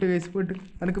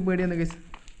എനിക്ക് പേടിയാണ് ഗൈസ്.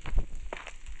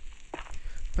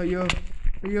 അയ്യോ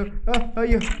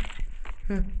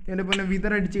എൻ്റെ പോലെ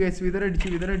വിതറടിച്ച് ഗൈസ്, വിതറടിച്ച്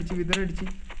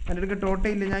എൻ്റെ അടുക്ക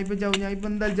ടോട്ടയില്ല. ഞാൻ ഇപ്പം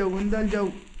എന്തായാലും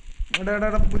ചാവും.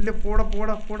 എടാ പുല്ല്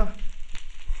പോടാ.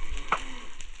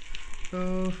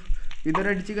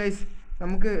 വിതറടിച്ച് ഗൈസ്.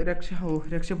 നമുക്ക്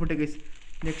രക്ഷപ്പെട്ട് ഗൈസ്.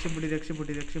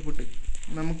 രക്ഷപ്പെട്ട്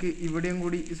നമുക്ക് ഇവിടെയും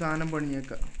കൂടി സാധനം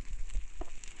പണിയേക്കാം.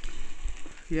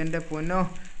 എൻ്റെ പൊന്നോ,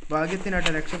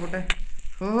 ഭാഗ്യത്തിനാട്ടെ രക്ഷപ്പെട്ടെ.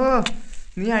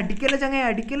 നീ അടിക്കല്ല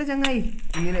ചങ്ങായി.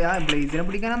 ഇങ്ങനെ ബ്ലേസിനെ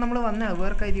പിടിക്കാനാണ് നമ്മൾ വന്നത്,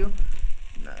 വേറെ കാര്യമോ.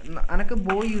 അനക്ക്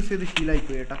ബോയ് യൂസ് ചെയ്ത്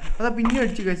ശീലമായിപ്പോയി കേട്ടോ. അതാ പിന്നെ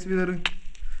അടിച്ച് ഗൈസ് വിതർ.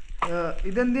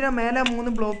 ഇതെന്തിനാ മേലെ 3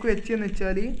 ബ്ലോക്ക് വെച്ചെന്ന്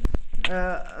വെച്ചാൽ,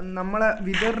 നമ്മളെ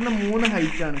വിതറിന് 3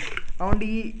 ഹൈറ്റാണ്. അതുകൊണ്ട്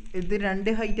ഇത്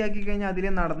 2 ഹൈറ്റ് ആക്കി കഴിഞ്ഞാൽ അതിൽ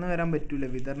നടന്നു വരാൻ പറ്റൂല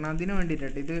വിതറിന്. അതിന്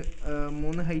വേണ്ടിയിട്ടാണ് ഇത്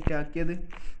 3 ഹൈറ്റ് ആക്കിയത്.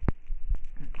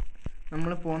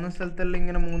 നമ്മൾ പോകുന്ന സ്ഥലത്തെല്ലാം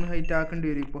ഇങ്ങനെ 3 ഹൈറ്റ് ആക്കേണ്ടി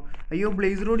വരും ഇപ്പോൾ. അയ്യോ,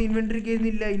 ബ്ലേസ് റോഡ് ഇൻവെൻട്രി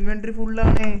കയറുന്നില്ല. ഇൻവെൻട്രി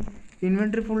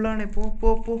ഫുള്ളാണ്. പോ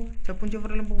ചപ്പും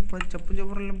ചവറെല്ലാം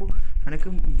പോ. എനിക്ക്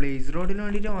ബ്ലേസ് റോഡിന്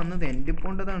വേണ്ടിയിട്ടാണ് വന്നത്, എൻ്റെ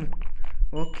പോണ്ടതാണ്.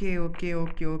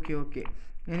 ഓക്കെ.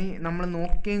 ഇനി നമ്മൾ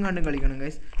നോക്കിയും കണ്ടും കളിക്കണം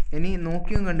ഗൈസ്.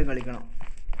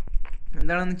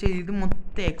 എന്താണെന്ന് വെച്ചാൽ ഇത്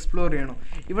മൊത്തം എക്സ്പ്ലോർ ചെയ്യണം.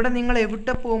 ഇവിടെ നിങ്ങൾ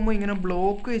എവിടെ പോകുമ്പോൾ ഇങ്ങനെ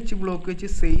ബ്ലോക്ക് വെച്ച്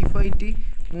സേഫായിട്ട്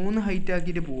 3 ഹൈറ്റ്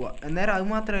ആക്കിയിട്ട് പോവുക. എന്നാലും അത്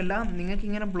മാത്രമല്ല, നിങ്ങൾക്ക്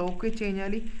ഇങ്ങനെ ബ്ലോക്ക് വെച്ച്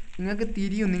കഴിഞ്ഞാൽ നിങ്ങൾക്ക്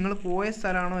തിരിയും, നിങ്ങൾ പോയ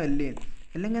സ്ഥലമാണോ അല്ലേ.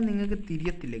 അല്ലെങ്കിൽ നിങ്ങൾക്ക്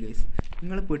തിരിയത്തില്ല ഗൈസ്,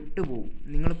 നിങ്ങൾ പെട്ടുപോകും.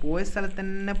 നിങ്ങൾ പോയ സ്ഥലത്ത്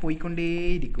തന്നെ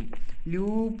പോയിക്കൊണ്ടേയിരിക്കും,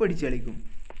 ലൂപ്പ് അടിച്ച് കളിക്കും.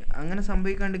 അങ്ങനെ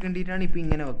സംഭവിക്കാണ്ട് കണ്ടിട്ടാണ് ഇപ്പോൾ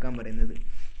ഇങ്ങനെ വെക്കാൻ പറയുന്നത്.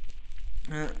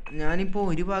 ഞാനിപ്പോൾ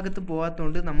ഒരു ഭാഗത്ത്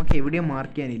പോകാത്തതുകൊണ്ട് നമുക്ക് എവിടെയും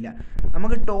മാർക്ക് ചെയ്യാനില്ല.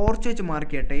 നമുക്ക് ടോർച്ച് വെച്ച്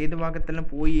മാർക്ക് ചെയ്യട്ടെ, ഏത് ഭാഗത്തെല്ലാം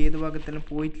പോയി ഏത് ഭാഗത്തെല്ലാം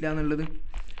പോയിട്ടില്ല എന്നുള്ളത്.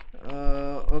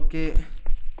 ഓക്കെ,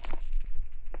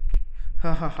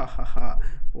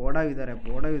 പോടാ വിതറേ.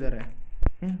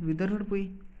 വിതറോട് പോയി.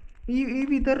 ഈ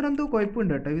വിതറിനെന്തോ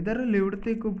കുഴപ്പമുണ്ട് കേട്ടോ. വിതറല്ല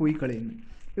എവിടത്തേക്കോ പോയി കളയുന്നു.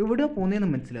 എവിടെയോ പോകുന്നതെന്ന്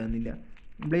മനസ്സിലാകുന്നില്ല.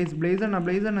 ബ്ലേസ്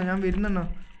അണ്ണ ഞാൻ വരുന്നണ്ണ.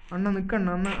 അണ്ണ നിൽക്കണ്ണ.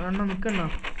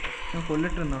 ഞാൻ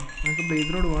കൊല്ലട്ടെണ്ണ. എനിക്ക്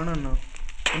ബ്ലേസ് റോഡ് വേണം അണ്ണ.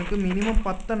 എനിക്ക് മിനിമം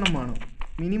 10 എണ്ണം വേണം,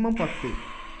 മിനിമം 10.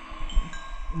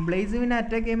 ബ്ലേസ് പിന്നെ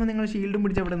അറ്റാക്ക് ചെയ്യുമ്പോൾ നിങ്ങൾ ഷീൽഡും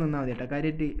പിടിച്ച് അവിടെ നിന്നാൽ മതി കേട്ടോ.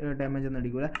 കാര്യമായിട്ട് ഡാമേജ് ഒന്നും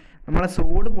അടിക്കില്ല. നമ്മളെ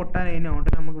സോഡ് പൊട്ടാനതിനോട്ട്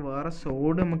നമുക്ക് വേറെ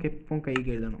സോഡ് നമുക്ക് എപ്പം കൈ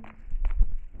കഴുതണം.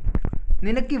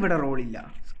 നിനക്കിവിടെ റോളില്ല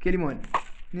സ്കെലിമോൻ,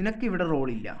 നിനക്കിവിടെ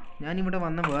റോളില്ല. ഞാനിവിടെ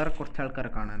വന്ന വേറെ കുറച്ച്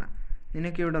ആൾക്കാരെ കാണാനാണ്.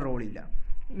 നിനക്കിവിടെ റോളില്ല.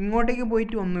 ഇങ്ങോട്ടേക്ക്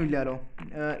പോയിട്ട് ഒന്നുമില്ലല്ലോ.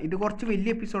 ഇത് കുറച്ച് വലിയ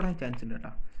എപ്പിസോഡാൻ ചാൻസ് ഉണ്ട്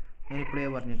കേട്ടോ. ഞാനിപ്പോഴേ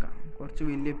പറഞ്ഞേക്കാം, കുറച്ച്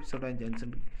വലിയ എപ്പിസോഡാൻ ചാൻസ്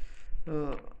ഉണ്ട്.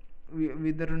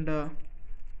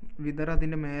 വിതർ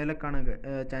അതിൻ്റെ മേലേക്കാണ്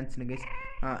ചാൻസ് ഉണ്ട് ഗൈസ്.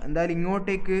 എന്തായാലും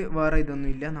ഇങ്ങോട്ടേക്ക് വേറെ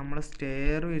ഇതൊന്നുമില്ല. നമ്മളെ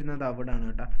സ്റ്റെയർ വരുന്നത് അവിടെയാണ്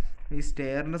കേട്ടോ. ഈ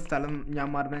സ്റ്റെയറിൻ്റെ സ്ഥലം ഞാൻ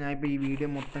മറന്ന ഞാൻ ഇപ്പോൾ ഈ വീഡിയോ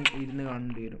മൊത്തം ഇരുന്ന്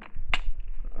കാണേണ്ടി വരും.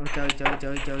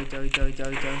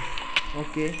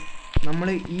 ഓക്കെ, നമ്മൾ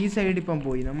ഈ സൈഡ് ഇപ്പം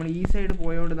പോയി. നമ്മൾ ഈ സൈഡ്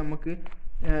പോയതുകൊണ്ട് നമുക്ക്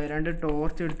 2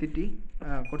 ടോർച്ച് എടുത്തിട്ട്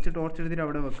കുറച്ച് ടോർച്ച് എടുത്തിട്ട്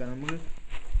അവിടെ വെക്കാം. നമുക്ക്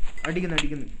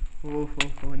അടിക്കുന്നു.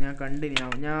 ഓഹോ ഞാൻ കണ്ടിന്,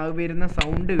 ഞാൻ വരുന്ന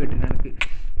സൗണ്ട് കേട്ടിന് എനിക്ക്.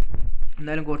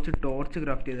 എന്തായാലും കുറച്ച് ടോർച്ച്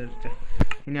ക്രാഫ്റ്റ് ചെയ്ത് വെച്ചാൽ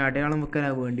ഇനി അടയാളം വെക്കാൻ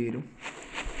വേണ്ടി വരും.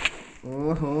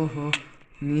 ഓഹോ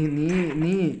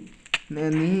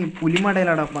നീ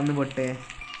പുലിമടയിലാടാ വന്ന് പെട്ടേ,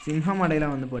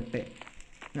 സിംഹമടയിലാണ് വന്ന് പെട്ടേ.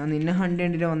 ഞാൻ നിന്നെ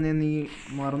കണ്ടേണ്ടിട്ട് വന്നേ, നീ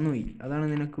മറന്നുപോയി. അതാണ്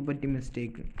നിനക്ക് പറ്റിയ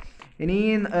മിസ്റ്റേക്ക്. ഇനി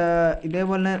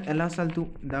ഇതേപോലെ എല്ലാ സ്ഥലത്തും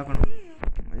ഇതാക്കണം,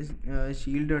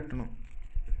 ഷീൽഡ് കെട്ടണം.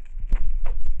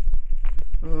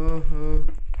 ഓഹോ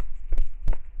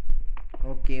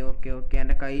ഓക്കെ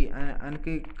എൻ്റെ കൈ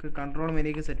എനിക്ക് കൺട്രോൾ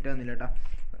മര്യാദയ്ക്ക് സെറ്റ് ആകുന്നില്ല കേട്ടോ.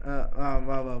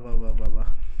 വാ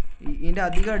ഇതിൻ്റെ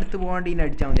അധികം അടുത്ത് പോകാണ്ട് ഇതിനെ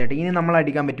അടിച്ചാൽ മതി ചേട്ടാ. ഇനി നമ്മൾ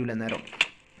അടിക്കാൻ പറ്റൂല നേരം.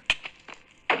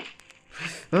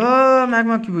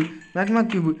 Magma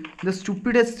cube the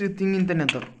സ്റ്റുപ്പിഡസ്റ്റ് thing in the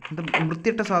nether.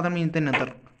 വൃത്തിയിട്ട സാധനം ഇൻ ദ നെതർ.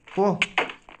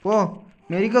 പോ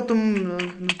മേരിക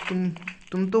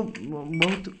തും തോ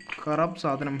ബഹുത് ഖറാബ്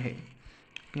സാധനം ഹേ.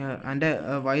 എൻ്റെ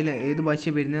വായിൽ ഏത് ഭാഷ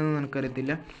വരുന്നതെന്ന്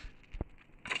എനിക്കറിയത്തില്ല.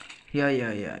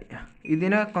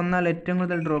 ഇതിനെ കൊന്നാൽ ഏറ്റവും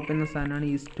കൂടുതൽ ഡ്രോപ്പ് ചെയ്യുന്ന സാധനമാണ്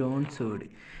ഈ stone സോഡ്.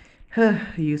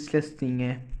 Useless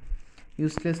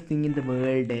thing in the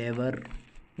world ever.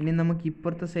 ഇനി നമുക്ക്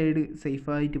ഇപ്പുറത്തെ സൈഡ്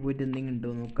സേഫായിട്ട് പോയിട്ട് എന്തെങ്കിലും ഉണ്ടോ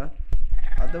നോക്കാം.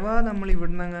 അഥവാ നമ്മൾ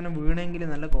ഇവിടുന്ന് അങ്ങനെ വീണെങ്കിൽ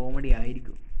നല്ല കോമഡി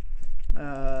ആയിരിക്കും.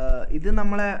 ഇത്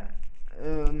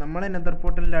നമ്മളെ നെതർ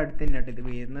പോർട്ടലിൻ്റെ അടുത്ത് തന്നെയാട്ടോ ഇത്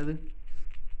വരുന്നത്.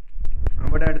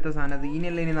 അവിടെ അടുത്ത സാധനം അത്.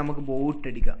 ഇനിയല്ല ഇനി നമുക്ക് ബോട്ട്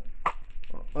അടിക്കാം.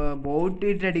 ബോട്ട്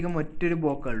ഇട്ടടിക്കുമ്പോൾ ഒറ്റൊരു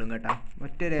ബോക്കേ ഉള്ളൂ കേട്ടോ,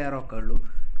 ഒറ്റൊരു എയറൊക്കെ ഉള്ളൂ.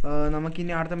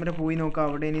 നമുക്കിനി അടുത്ത വരെ പോയി നോക്കാം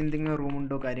അവിടെ ഇനി എന്തെങ്കിലും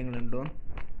റൂമുണ്ടോ കാര്യങ്ങളുണ്ടോ.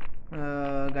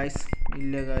 ഗൈസ്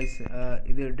ഇല്ല ഗൈസ്,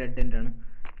 ഇത് ഡെഡ് എൻഡാണ്.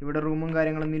 ഇവിടെ റൂമും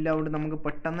കാര്യങ്ങളൊന്നും ഇല്ല. അവിടെ നമുക്ക്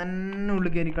പെട്ടെന്ന് തന്നെ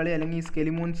ഉള്ളിൽ കയറി കളി, അല്ലെങ്കിൽ ഈ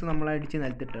സ്കെലിമോൺസ് നമ്മളെ അടിച്ച്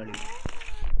നിലത്തിട്ട് കളി.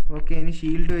 ഓക്കെ, ഇനി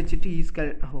ഷീൽഡ് വെച്ചിട്ട് ഈ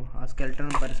ആ സ്കെൽട്ടൺ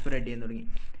പരസ്പരം അടി ചെയ്യാൻ തുടങ്ങി.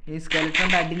 ഈ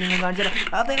സ്കെൽട്ടൻ്റെ അടി നിങ്ങൾ കാണിച്ചാൽ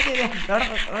അതെ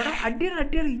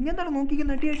അടിയാണ് ഇങ്ങനെന്താണ്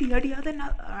നോക്കിക്കുന്ന അടി അതന്നെ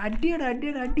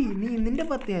അടി നീ നിൻ്റെ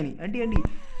പത്ത് ഞാൻ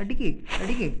അടിക്ക്.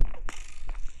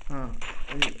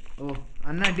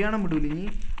 അന്ന അടിയാണം വിടൂല നീ.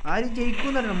 ആരും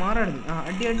ജയിക്കുമെന്നല്ല മാറാണ്.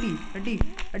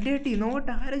 അടി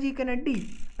നോട്ടെ ആരാ ജയിക്കാൻ. അടി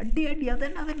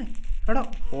അതന്നെ എടാ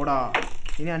ഓടാ.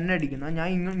 ഇനി അന്ന അടിക്കുന്ന ഞാൻ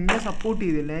ഇങ്ങനെ സപ്പോർട്ട്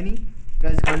ചെയ്തില്ല. ഇനി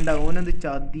കണ്ട ഓനെന്ത്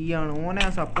ചതിയാണ്. ഓനെ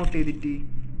സപ്പോർട്ട് ചെയ്തിട്ട്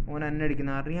ഓൻ എന്നെ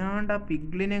അടിക്കുന്നത് അറിയാണ്ട്. ആ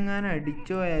പിഗ്ലിനെങ്ങാനും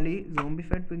അടിച്ചു പോയാൽ,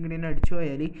 സോംബിഫൈഡ് പിഗ്ലിനെ അടിച്ചു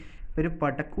പോയാൽ ഒരു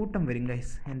പടക്കൂട്ടം വരും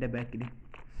ഗൈസ് എൻ്റെ ബാക്കിൽ.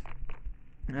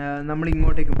 നമ്മൾ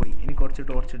ഇങ്ങോട്ടേക്ക് പോയി. ഇനി കുറച്ച്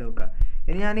ടോർച്ച് വെക്കാം.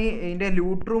 ഇനി ഞാൻ ഇതിൻ്റെ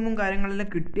ലൂട്ട് റൂമും കാര്യങ്ങളെല്ലാം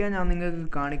കിട്ടിയാൽ ഞാൻ നിങ്ങൾക്ക്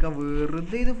കാണിക്കാം.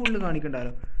 വെറുതെ ഇത് ഫുള്ള്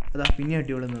കാണിക്കണ്ടല്ലോ. അതാ പിന്നെ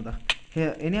അടിപൊളുന്നതാ.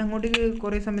 ഇനി അങ്ങോട്ടേക്ക്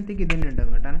കുറേ സമയത്തേക്ക് ഇത് തന്നെ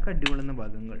ഉണ്ടാകും കേട്ടോ എനിക്ക് അടിപൊളുന്ന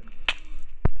ഭാഗങ്ങൾ.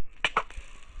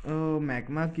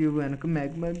 മാഗ്മ ക്യൂബ് എനിക്ക്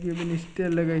മാഗ്മ ക്യൂബിന്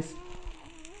ഇഷ്ടമല്ല ഗൈസ്.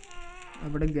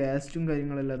 അവിടെ ഗ്യാസ്റ്റും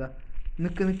കാര്യങ്ങളല്ല. അതാ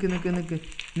നിക്ക് നീ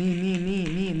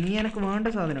എനിക്ക് വേണ്ട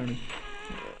സാധനമാണ്.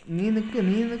 നീ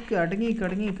നിക്ക്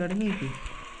അടങ്ങിക്ക്.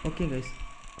 ഓക്കെ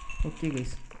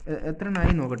ഗൈസ് എത്ര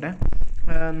നായി നോക്കട്ടെ.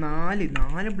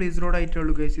 4 ബ്ലേസ് റോഡ് ആയിട്ടേ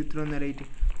ഉള്ളൂ ഗൈസ്. ഇത്ര നേരമായിട്ട്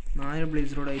 4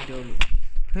 ബ്ലേസ് റോഡ് ആയിട്ടേ ഉള്ളൂ.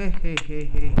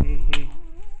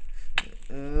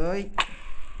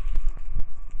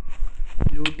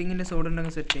 ലൂട്ടിങ്ങിൻ്റെ സോഡ്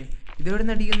ഉണ്ടെങ്കിൽ സെറ്റ് ചെയ്യും. ഇതെവിടെ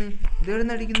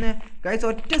നിന്ന് അടിക്കുന്നത് ഗൈസ്.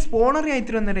 ഒറ്റ സ്പോണർ ഞാൻ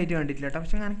ഇത്ര നേരമായിട്ട് കണ്ടിട്ടില്ല കേട്ടോ.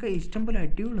 പക്ഷെ എനിക്ക് ഇഷ്ടം പോലെ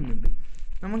അടികൊള്ളുന്നുണ്ട്.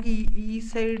 നമുക്ക് ഈ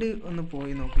സൈഡ് ഒന്ന്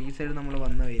പോയി നോക്കാം. ഈ സൈഡ് നമ്മൾ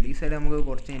വന്ന വഴിയിൽ ഈ സൈഡ് നമുക്ക്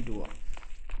കുറച്ച് കഴിഞ്ഞിട്ട് പോവാം.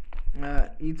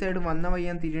 ഈ സൈഡ് വന്ന വഴി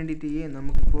ഞാൻ തിരിയേണ്ടിട്ട്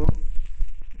നമുക്കിപ്പോൾ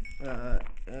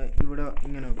ഇവിടെ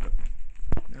ഇങ്ങനെ വെക്കാം.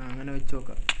 അങ്ങനെ വെച്ച്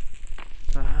നോക്കാം.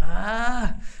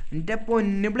 എൻ്റെ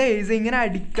പൊന്ന് ബ്ലേസ് ഇങ്ങനെ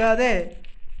അടിക്കാതെ.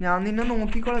 ഞാൻ നിന്നെ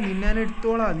നോക്കിക്കോളാം, നിന്നെ ഞാൻ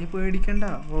എടുത്തോളാം, നീ പേടിക്കണ്ട.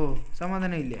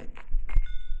 സമാധാനം ഇല്ലേ.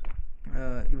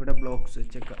 ഇവിടെ ബ്ലോക്ക്സ്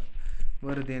വെച്ചേക്കാം.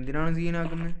 വെറുതെ എന്തിനാണ്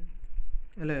സീനാക്കുന്നത്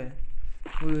അല്ലേ?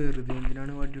 വെറുതെ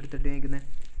എന്തിനാണ് വണ്ടി എടുത്തിട്ട് നിൽക്കുന്നത്?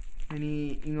 ഇനി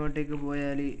ഇങ്ങോട്ടേക്ക്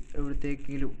പോയാൽ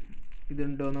എവിടത്തേക്കെങ്കിലും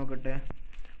ഇതുണ്ടോ നോക്കട്ടെ.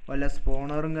 വല്ല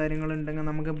സ്പോണറും കാര്യങ്ങളുണ്ടെങ്കിൽ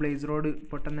നമുക്ക് ബ്ലേസ് റോഡ്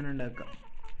പെട്ടെന്ന് തന്നെ ഉണ്ടാക്കാം.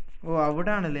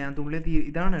 അവിടെ ആണല്ലേ ഞാൻ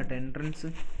ഇതാണ് കേട്ടോ എൻട്രൻസ്.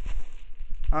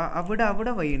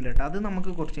 അവിടെ വഴി ഉണ്ട് കേട്ടോ. അത് നമുക്ക്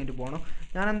കുറച്ച് കഴിഞ്ഞിട്ട് പോകണം.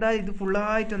 ഞാൻ എന്താ ഇത്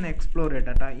ഫുള്ളായിട്ടൊന്ന് എക്സ്പ്ലോർ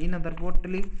ചെയ്യട്ടെ. ഈ നെതർ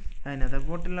പോർട്ടൽ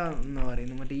എന്ന്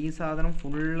പറയുന്നത് മറ്റേ ഈ സാധനം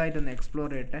ഫുള്ളായിട്ടൊന്ന് എക്സ്പ്ലോർ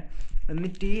ചെയ്യട്ടെ.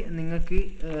 എന്നിട്ട് നിങ്ങൾക്ക്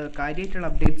കാര്യമായിട്ടുള്ള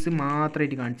അപ്ഡേറ്റ്സ്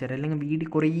മാത്രമായിട്ട് കാണിച്ചു തരാം. അല്ലെങ്കിൽ വീഡിയോ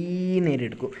കുറേ നേരം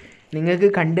എടുക്കും. നിങ്ങൾക്ക്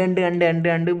കണ്ട്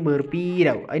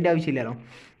വെറുപ്പീരാവും. അതിൻ്റെ ആവശ്യമില്ലല്ലോ.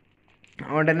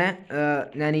 ഉടനെ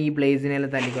ഞാൻ ഈ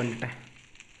ബ്ലേസിനെല്ലാം തല്ലിക്കൊല്ലട്ടെ.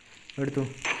 എടുത്തു.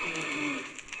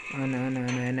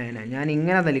 ഞാൻ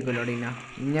ഇങ്ങനെ തല്ലിക്കൊല്ലോ ഇന്ന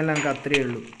ഇങ്ങനെല്ലാം എനിക്ക് അത്രയേ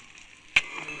ഉള്ളൂ.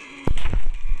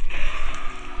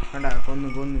 വേണ്ട,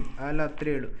 കൊന്നു അതെല്ലാം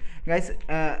അത്രയേ ഉള്ളൂ ഗൈസ്.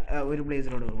 ഒരു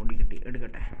ബ്ലേസിനോട് കൂടി കിട്ടി,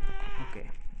 എടുക്കട്ടെ. ഓക്കെ,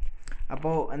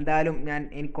 അപ്പോൾ എന്തായാലും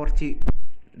എനിക്ക് കുറച്ച്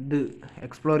ഇത്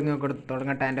എക്സ്പ്ലോറിങ് ഒക്കെ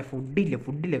തുടങ്ങട്ടെ. എൻ്റെ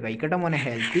ഫുഡില്ല കഴിക്കട്ടെ മോനെ,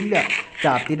 ഹെൽത്ത് ഇല്ല.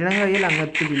 ചാത്തിരണം കഴിയില്ല,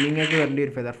 അങ്ങനത്തെ ബില്ലിങ്ങൊക്കെ വരേണ്ടി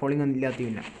വരും. ഫെദർ ഫോളിങ് ഒന്നും ഇല്ലാത്ത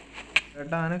പിന്നെ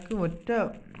ചേട്ടാ എനിക്ക് ഒറ്റ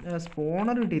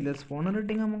സ്പോണർ കിട്ടിയില്ല. സ്പോണർ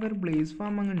കിട്ടിയെങ്കിൽ നമുക്കൊരു ബ്ലേസ്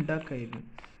ഫാം അങ്ങ് ഉണ്ടാക്കായിരുന്നു.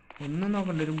 ഒന്നും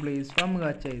നോക്കണ്ട, ഒരു ബ്ലേസ് ഫാം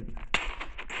കാച്ചായിരുന്നു.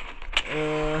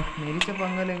 മേരിച്ച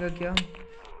പങ്കാല എന്തൊക്കെയാ?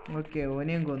 ഓക്കെ,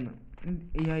 ഓനെയും കൊന്നു.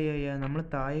 നമ്മൾ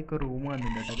താഴേക്ക് റൂം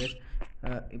വന്നില്ല കേട്ടോ.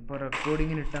 ഇപ്പോൾ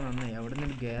റെക്കോർഡിങ്ങിന് ഇട്ടാൽ നന്നായി. അവിടെ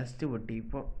നിന്ന് ഗ്യാസ്റ്റ് പൊട്ടി.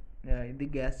 ഇപ്പോൾ ഇത്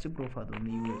ഗ്യാസ്റ്റ് പ്രൂഫാണ്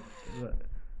തോന്നുന്നു.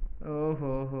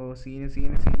 ഓഹോ സീന്.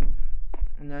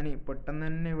 ഞാൻ പെട്ടെന്ന്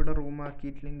തന്നെ ഇവിടെ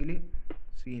റൂമാക്കിയിട്ടില്ലെങ്കിൽ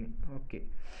സീന്. ഓക്കെ,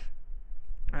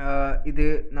 ഇത്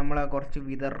നമ്മളെ കുറച്ച്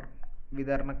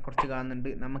വിതറിനെ കുറച്ച് കാണുന്നുണ്ട്.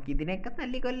 നമുക്ക് ഇതിനെയൊക്കെ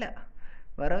തല്ലിക്കൊല്ല,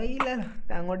 വേറെ വഴിയില്ലല്ലോ.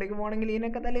 അങ്ങോട്ടേക്ക് പോകണമെങ്കിൽ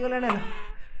ഇതിനൊക്കെ തല്ലിക്കൊല്ലണല്ലോ.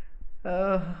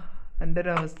 എൻ്റെ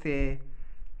ഒരു അവസ്ഥയെ.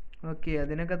 ഓക്കെ,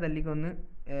 അതിനൊക്കെ തല്ലിക്കൊന്ന്.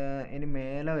 ഇനി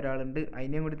മേലെ ഒരാളുണ്ട്,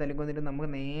 അതിനെയും കൂടി തല്ലിക്കൊന്നിട്ട് നമുക്ക്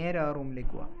നേരെ ആ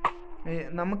റൂമിലേക്ക് പോവാം.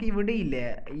 നമുക്ക് ഇവിടെ ഇല്ലേ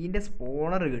ഇതിൻ്റെ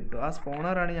സ്പോണർ കിട്ടും. ആ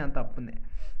സ്പോണറാണ് ഞാൻ തപ്പുന്നത്.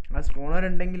 ആ സ്പോണർ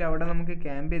ഉണ്ടെങ്കിൽ അവിടെ നമുക്ക്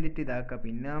ക്യാമ്പ് ചെയ്തിട്ട് ഇതാക്കാം.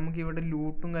 പിന്നെ നമുക്ക് ഇവിടെ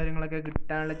ലൂട്ടും കാര്യങ്ങളൊക്കെ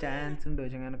കിട്ടാനുള്ള ചാൻസ് ഉണ്ട്.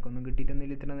 പക്ഷെ അങ്ങനെയൊക്കെ ഒന്നും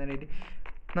കിട്ടിയിട്ടൊന്നുമില്ല ഇത്ര നേരമായിട്ട്.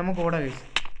 നമുക്ക് ഓടാ കഴിച്ചു.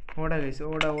 ഓട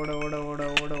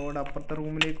അപ്പുറത്തെ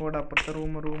റൂമിലേക്ക് ഓടാ. അപ്പുറത്തെ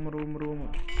റൂം.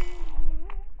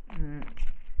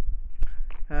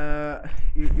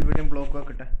 ഇവിടെയും ബ്ലോക്ക്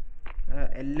ആക്കട്ടെ.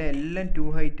 എല്ലാം 2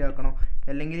 ഹൈറ്റ് ആക്കണം.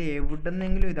 അല്ലെങ്കിൽ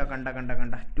എവിടെന്നെങ്കിലും ഇതാ കണ്ട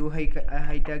 2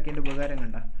 ഹൈറ്റ് ആക്കിയതിൻ്റെ ഉപകാരം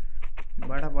കണ്ട.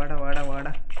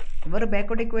 വാടാ. ഇവർ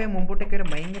ബാക്കോട്ടേക്ക് പോയാൽ മുമ്പോട്ടേക്ക് വരാൻ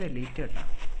ഭയങ്കര ലേറ്റ് കേട്ടാ.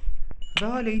 അതാ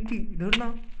ലൈറ്റ് ഇതെവിടുന്നാ?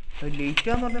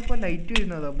 ലൈറ്റാന്ന് പറഞ്ഞപ്പോൾ ലൈറ്റ്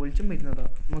വരുന്നതാ, വെളിച്ചം വരുന്നതാ.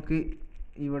 നമുക്ക്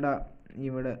ഇവിടെ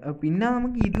പിന്നെ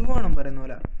നമുക്ക് ഇത് വേണം പറയുന്ന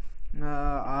പോലെ.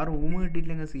 ആ റൂം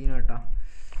കിട്ടിയില്ലെങ്കിൽ സീൻ കേട്ടാ.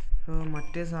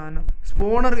 മറ്റേ സാധനം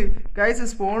സ്പോണർ ഗൈസ്.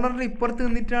 സ്പോണറിന് ഇപ്പുറത്ത്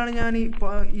നിന്നിട്ടാണ് ഞാൻ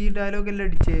ഈ ഡയലോഗെല്ലാം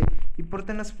അടിച്ചത്. ഇപ്പുറത്ത്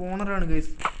തന്നെ സ്പോണറാണ്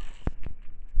ഗൈസ്.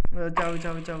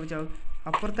 ചാവ്.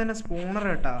 അപ്പുറത്ത് തന്നെ സ്പോണർ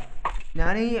കേട്ടാ.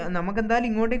 നമുക്കെന്തായാലും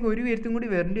ഇങ്ങോട്ടേക്ക് ഒരു വരുത്തും കൂടി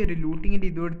വരേണ്ടി വരും. ലൂട്ടിങ്ങിൻ്റെ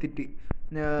ഇതും എടുത്തിട്ട്,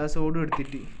 സോഡും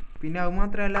എടുത്തിട്ട്. പിന്നെ അത്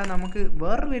മാത്രമല്ല, നമുക്ക്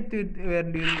വേറെ വരുത്തി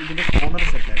വരേണ്ടി വരും. ഇതിൻ്റെ സ്പോണർ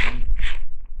സെറ്റാക്കാം.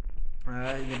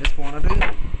 ഇതിൻ്റെ സ്പോണർ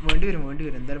വേണ്ടി വരും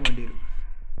എന്തായാലും വേണ്ടി വരും.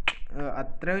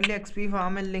 അത്ര വലിയ XP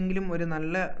ഫാം അല്ലെങ്കിലും ഒരു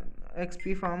നല്ല XP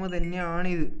ഫാം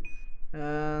തന്നെയാണിത്.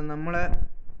 നമ്മളെ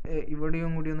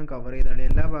ഇവിടെയും കൂടി ഒന്ന് കവർ ചെയ്താളി,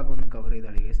 എല്ലാ ഭാഗവും ഒന്ന് കവർ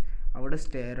ചെയ്താളി ഗൈസ്. അവിടെ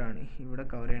സ്റ്റെയറാണ്, ഇവിടെ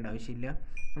കവർ ചെയ്യേണ്ട ആവശ്യമില്ല.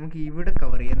 നമുക്ക് ഇവിടെ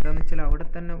കവർ ചെയ്യാം. എന്താണെന്ന് വെച്ചാൽ അവിടെ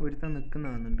തന്നെ ഒരുത്തൻ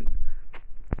നിൽക്കുന്നതാണെന്നുണ്ട്.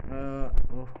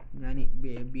 ഞാൻ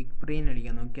ബിഗ് ബ്രെയിൻ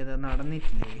അടിക്കാൻ നോക്കിയത്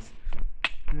നടന്നിട്ടില്ല ഗൈസ്,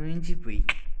 മൂഞ്ചിപ്പോയി.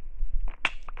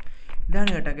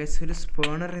 ഇതാണ് കേട്ടോ ഗൈസ് ഒരു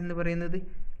സ്പോണർ എന്ന് പറയുന്നത്.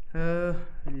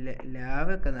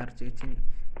 ലാവൊക്കെ നിറച്ച് വെച്ചിന്.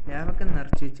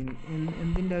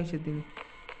 എന്തിൻ്റെ ആവശ്യത്തിന്?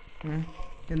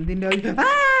 എന്തിൻ്റെ ആവശ്യം?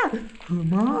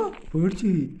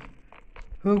 പേടിച്ച്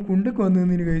കുണ്ടൊക്കെ വന്നു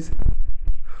നിന്നിന് ഗൈസ്.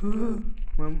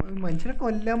 മനുഷ്യനെ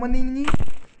കൊല്ലാൻ വന്നിനി.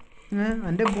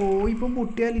 എൻ്റെ ബോയ് ഇപ്പം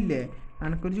പൊട്ടിയാലില്ലേ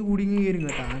എനക്കൊരു കുടുങ്ങി കയറും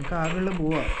കേട്ടോ. എനിക്ക് ആകെയുള്ള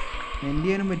പോവാ, എൻ്റെ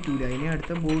ചെയ്യാനും പറ്റൂല. അതിനെ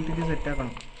അടുത്ത ബോ ഇട്ടിട്ട്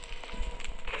സെറ്റാക്കണം.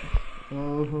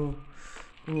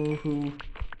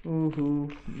 ഓഹോ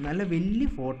നല്ല വലിയ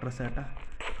ഫോർട്രസ് കേട്ടാ,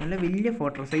 നല്ല വലിയ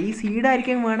ഫോർട്രസ്. ഈ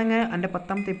സീഡായിരിക്കും വേണമെങ്കിൽ എൻ്റെ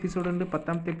 10ാമത്തെ എപ്പിസോഡുണ്ട്.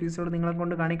 10ാമത്തെ എപ്പിസോഡ് നിങ്ങളെ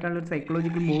കൊണ്ട് കാണിക്കാനുള്ളൊരു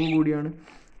സൈക്കോളജിക്കൽ മൂവ് കൂടിയാണ്.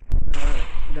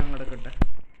 ഇതങ്ങോട്ട് കേട്ടെ.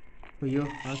 അയ്യോ,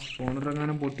 ആ സ്പോണർ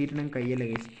അങ്ങനെ പൊട്ടിയിട്ടുണ്ടെങ്കിൽ കയ്യല്ലേ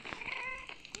ഗൈസ്.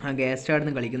 ആ ഗ്യാസ്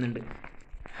ആടുന്ന് കളിക്കുന്നുണ്ട്.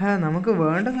 നമുക്ക്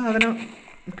വേണ്ട സാധനം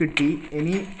കിട്ടി.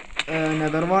 ഇനി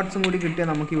നെതർ വാട്സും കൂടി കിട്ടിയാൽ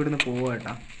നമുക്ക് ഇവിടുന്ന് പോവാം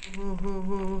കേട്ടാ.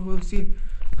 സീൻ.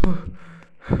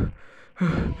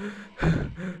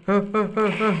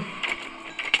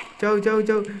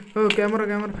 ക്യാമറ.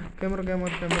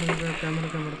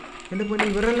 എൻ്റെ പോലെ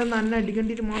ഇവരെല്ലാം നന്നെ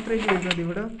അടിക്കണ്ടിട്ട് മാത്രമായിട്ട് വരുന്നത്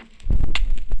ഇവിടെ.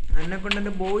 എന്നെ കൊണ്ട്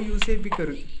എൻ്റെ ബോയ് യൂസ്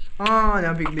ചെയ്യിപ്പിക്കറ്.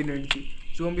 ഞാൻ പിഗ്ലിനെ അടിച്ച്,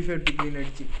 സോംബിഫൈഡ് പിഗ്ലിനെ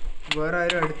അടിച്ച്. വേറെ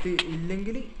ആരും അടുത്ത്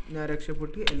ഇല്ലെങ്കിൽ ഞാൻ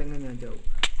രക്ഷപ്പെട്ട്, അല്ലെങ്കിൽ ഞാൻ ചാവും.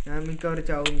 ഞാൻ മിക്കവാറും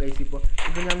ചാവും ഗൈസ്. ഇപ്പോൾ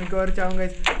ഞാൻ മിക്കവാറും ചാവും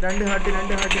ഗൈസ്. 2 ഹാർട്ട്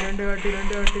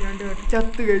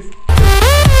ചത്ത് ഗൈസ്.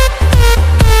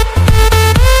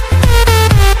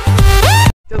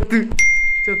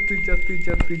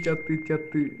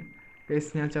 ചത്ത്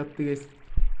ഗൈസ്. ഞാൻ ചത്ത് ഗൈസ്.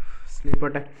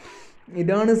 സ്ലീപ്പോട്ടെ.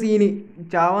 ഇതാണ് സീന്.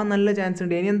 ചാവാൻ നല്ല ചാൻസ്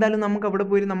ഉണ്ട്. ഇനി എന്തായാലും നമുക്ക് അവിടെ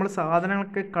പോയി നമ്മൾ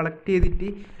സാധനങ്ങളൊക്കെ കളക്ട് ചെയ്തിട്ട്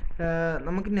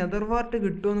നമുക്ക് നെതർ വാർട്ട്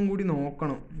കിട്ടുമെന്നും കൂടി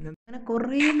നോക്കണം. അങ്ങനെ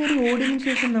കുറേ നേരം ഓടിയതിനു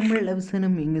ശേഷം നമ്മൾ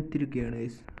അവസാനം ഇങ്ങെത്തിരിക്കുകയാണ്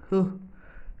ഗൈസ്.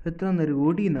 എത്ര നേരം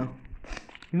ഓടിയെന്നാ.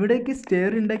 ഇവിടേക്ക്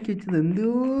സ്റ്റെയർ ഉണ്ടാക്കി വെച്ചത് എന്തോ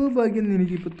ഭാഗ്യം എന്ന്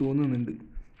എനിക്കിപ്പോൾ തോന്നുന്നുണ്ട്.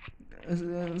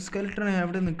 സ്കെൽട്ടൺ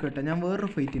എവിടെ നിൽക്കട്ടെ, ഞാൻ വേറൊരു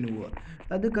ഫൈറ്റിന് പോവാം.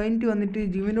 അത് കഴിഞ്ഞിട്ട് വന്നിട്ട്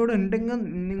ജീവനോട് ഉണ്ടെങ്കിൽ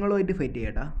നിങ്ങളുമായിട്ട് ഫൈറ്റ്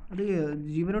ചെയ്യട്ടാ. അത്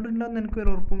ജീവനോട് ഉണ്ടോയെന്ന്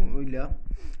എനിക്കൊരു ഉറപ്പും ഇല്ല.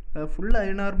 Full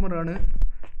iron ആർമറാണ്.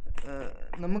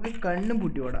 നമുക്ക് കണ്ണും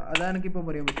പൂട്ടിയോടാ, അതാണ് എനിക്കിപ്പോൾ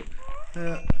പറയാൻ പറ്റും.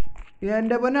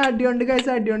 എൻ്റെ പൊന്നെ അടിയുണ്ട് കൈസ്,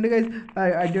 അടിയുണ്ട് കൈസ്,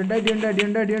 അടിയുണ്ട് അടിയുണ്ട്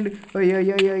അടിയുണ്ട് അടിയുണ്ട്. അയ്യോ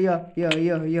അയ്യോ അയ്യോ അയ്യോ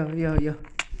അയ്യോ അയ്യോ അയ്യോ അയ്യോ.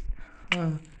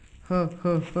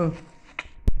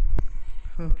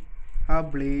 ആ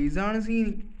ബ്ലേസാണ്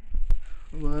സീന്,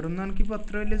 വേറൊന്നും എനിക്കിപ്പോൾ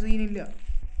അത്ര വലിയ സീനില്ല.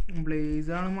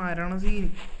 ബ്ലേസാണ് മരണ സീന്,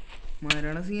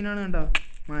 മരണ സീനാണ് കേട്ടോ.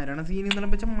 മരണ സീൻ എന്ന്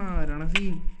വെച്ചാൽ മരണ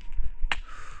സീൻ.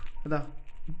 അതാ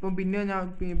ഇപ്പം പിന്നെ ഞാൻ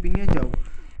ചാവും.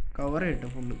 കവർ കേട്ടോ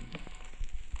ഫുള്ള്.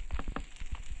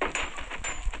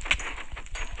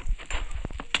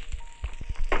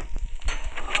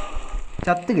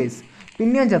 ചത്ത് ഗൈസ്,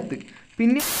 പിന്നെയും ചത്ത്.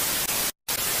 പിന്നെ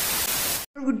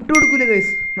വിട്ടുകൊടുക്കൂല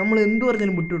ഗൈസ്, നമ്മൾ എന്ത്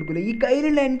പറഞ്ഞാലും വിട്ടുകൊടുക്കൂല. ഈ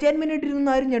കയ്യിലുള്ള എൻചാൻമെൻറ്റ്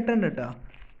ഇട്ടിരുന്ന ആരും ഞെട്ടണ്ട കേട്ടോ.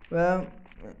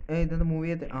 ഇതെന്താ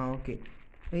മൂവിയത്തെ ഓക്കെ.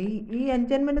 ഈ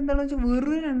എൻചാൻമെൻറ്റ് എന്താണെന്ന് വെച്ചാൽ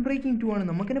വെറും അൺബ്രേക്കിംഗ് 2 ആണ്.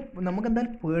 നമുക്ക്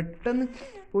എന്തായാലും പെട്ടെന്ന്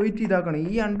പോയിട്ട് ഇതാക്കണം.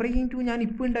 ഈ അൺബ്രേക്കിംഗ് 2 ഞാൻ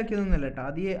ഇപ്പോൾ ഉണ്ടാക്കിയതൊന്നുമല്ല കേട്ടോ,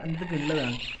 ആദ്യം അതിൻ്റെ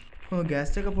ഉള്ളതാണ്.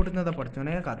 ഗ്യാസ്റ്റൊക്കെ പൊട്ടുന്നതാ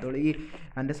പഠിച്ചോനെ. കത്തോളി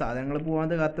എൻ്റെ സാധനങ്ങൾ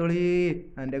പോകാതെ കത്തോളി.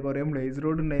 എൻ്റെ കുറേ ബ്ലേസ്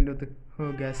റോഡ് ഉണ്ട് അതിൻ്റെ അകത്ത്.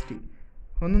 ഗ്യാസ്റ്റ്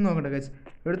ഒന്നും നോക്കണ്ട ഗൈസ്,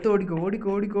 എടുത്ത് ഓടിക്കോ ഓടിക്കോ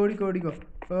ഓടിക്കോ ഓടിക്കോ ഓടിക്കോ.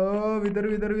 Whether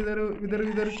whether whether whether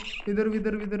whether whether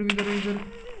whether whether whether whether.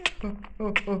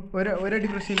 ഒരടി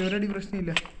പ്രശ്നമില്ല, ഒരടി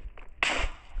പ്രശ്നമില്ല.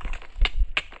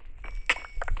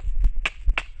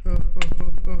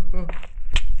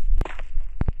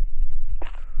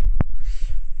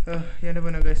 എൻ്റെ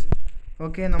പൊന്നോ ഗൈസ്.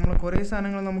 ഓക്കെ, നമ്മൾ കുറേ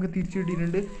സാധനങ്ങൾ നമുക്ക് തിരിച്ചു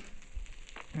കിട്ടിയിട്ടുണ്ട്.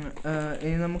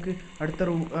 ഇനി നമുക്ക്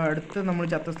അടുത്ത നമ്മൾ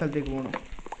ചത്ത സ്ഥലത്തേക്ക് പോകണം.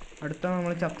 അടുത്ത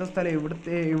നമ്മൾ ചത്ത സ്ഥലം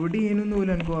എവിടെയെന്നൊന്നും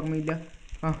പോലും എനിക്ക് ഓർമ്മയില്ല.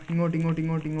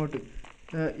 ഇങ്ങോട്ട്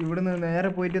ഇവിടുന്ന് നേരെ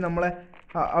പോയിട്ട് നമ്മളെ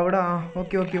അവിടെ.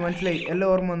 ഓക്കെ മനസ്സിലായി, എല്ലാം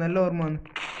ഓർമ്മ വന്നു.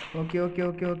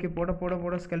 ഓക്കെ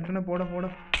പോടാ സ്കെൽട്ടനെ പോടാ.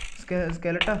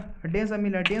 സ്കെലട്ടാ അടിയാൻ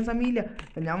സമയമില്ല.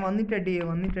 ഞാൻ വന്നിട്ട്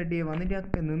ഞാൻ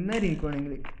നിന്നേരം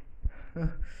ഇരിക്കുവാണെങ്കിൽ.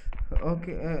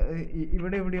 ഓക്കെ,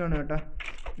 ഇവിടെ എവിടെയാണ് കേട്ടാ,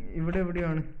 ഇവിടെ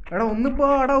എവിടെയാണ്. എടാ ഒന്ന്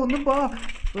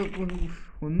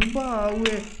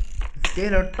ആവേ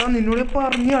സ്കെലട്ടാ. നിന്നോട്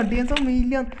പറഞ്ഞ് അടിയാൻ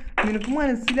സമയമില്ല, നിനക്ക്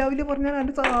മനസ്സിലാവില്ല പറഞ്ഞാൽ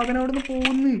എൻ്റെ സാധനം അവിടെ നിന്ന്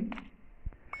പോകുന്നു.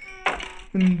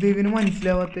 എന്തിന്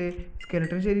മനസ്സിലാവാത്ത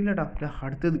സ്കെലട്ടന് ശരിയില്ല കേട്ടാ.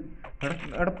 അടുത്തത്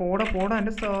എടാ പോടാ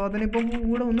എൻ്റെ സാധനം ഇപ്പം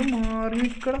കൂടെ ഒന്ന് മാറി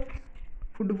നിൽക്കടാ.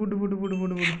 ഫുഡ്.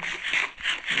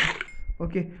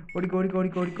 ഓക്കെ,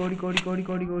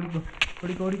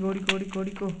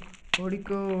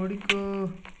 ഓടിക്കോ.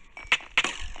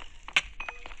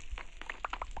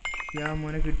 യാ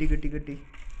മോനെ കിട്ടി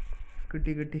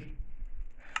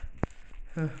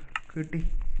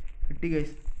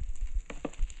ഗൈസ്.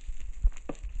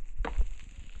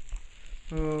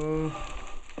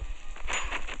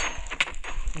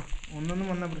 ഒന്നൊന്നും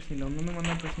വന്ന പ്രശ്നമില്ല.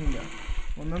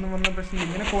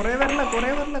 ഇങ്ങനെ കുറേ വരല.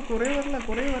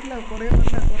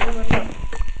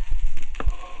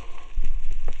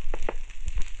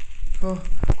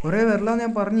 കുറേ വരലാന്ന്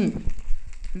ഞാൻ പറഞ്ഞു.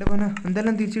 എൻ്റെ പൊന്ന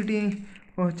എന്തെല്ലാം തിരിച്ചു കിട്ടി.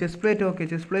 Chest plate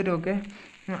okay.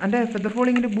 എൻ്റെ ഫെദർ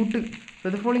ഫോളിങ്ങിൻ്റെ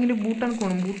ബൂട്ടാണ്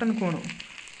പോകണം.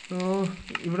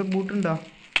 ഇവിടെ ബൂട്ടുണ്ടോ?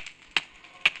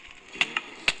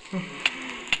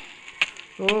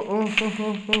 ഓ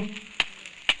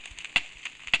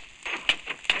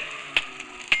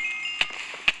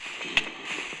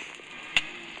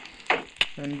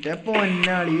എൻ്റെ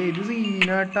പൊന്നാളിയെ, ഇത്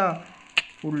സീനാട്ടാ,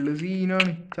 ഫുള്ള്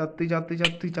സീനാണ്.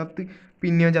 ചത്ത്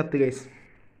പിന്നെയോ ചത്ത് ഗൈസ്.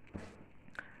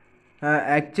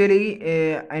 ആക്ച്വലി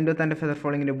അതിൻ്റെ അകത്ത് എൻ്റെ ഫെദർ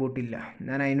ഫോളിങ്ങിൻ്റെ ബൂട്ടില്ല.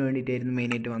 ഞാൻ അതിന് വേണ്ടിയിട്ടായിരുന്നു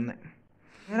മെയിനായിട്ട് വന്നത്.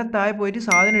 നേരെ താഴെ പോയിട്ട്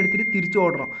സാധനം എടുത്തിട്ട് തിരിച്ചു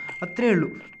ഓടണം, അത്രേ ഉള്ളൂ.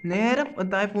 നേരെ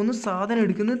താഴെ പോകുന്നു, സാധനം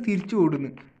എടുക്കുന്നു, തിരിച്ചു ഓടുന്നു.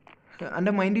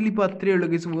 എൻ്റെ മൈൻഡിൽ ഇപ്പോൾ അത്രയേ ഉള്ളൂ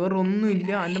ഗൈസ്, വേറെ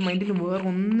ഒന്നുമില്ല. എൻ്റെ മൈൻഡിൽ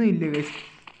ഗൈസ്.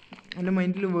 എൻ്റെ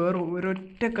മൈൻഡിൽ വേറെ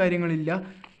ഒരൊറ്റ കാര്യങ്ങളില്ല.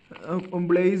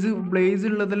 ബ്ലേസ്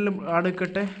ഉള്ളതെല്ലാം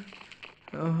അടുക്കട്ടെ.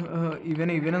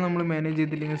 ഇവനെ നമ്മൾ മാനേജ്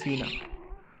ചെയ്തില്ലെങ്കിൽ സീനാണ്.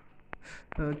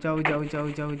 ചാവ്.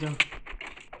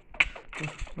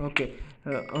 ഓക്കെ,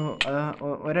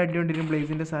 ഒരടി കൊണ്ടിരും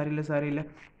ബ്ലേസിൻ്റെ. സാരില്ല,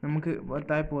 നമുക്ക്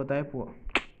താഴെ പോവാം.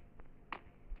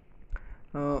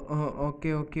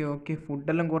 ഓക്കെ.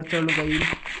 ഫുഡെല്ലാം കുറച്ചേ ഉള്ളൂ കയ്യിൽ.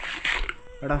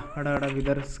 എടാ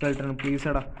വിതർ സ്കെൽട്ടൺ പ്ലീസ്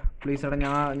എടാ.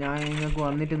 ഞാൻ നിങ്ങൾക്ക്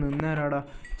വന്നിട്ട് നിന്നേരാടാ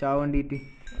ചാവണ്ടിയിട്ട്.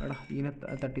 എടാ ഇതിനെ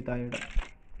തട്ടി താഴെ.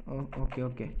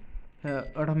 ഓക്കെ.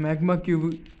 എടാ മാഗ്മ ക്യൂബ്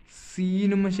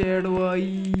സീനുമ ഷേഡുമായി.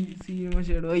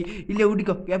 ഇല്ല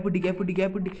ഓടിക്കോ. ഗ്യാപ്പിട്ടി.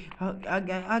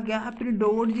 ആ ഗ്യാപ്പിന്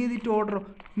ഡോഡ് ചെയ്തിട്ട് ഓർഡറോ.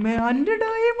 എൻ്റെ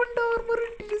ഡയമണ്ട് ആർമർ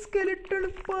ഇട്ടിട്ട് സ്കെലട്ടൺ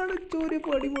പടച്ചോരെ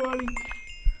പടിപാളി.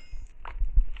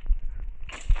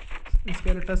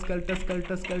 സ്കെൽട്ട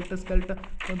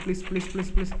പ്ലീസ്.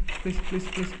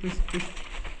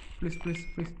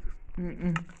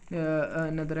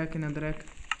 നെതറാക്ക് നെതറാക്ക്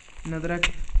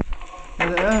നെതറാക്ക്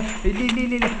ഇല്ല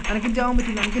അനക്കും ചാവാൻ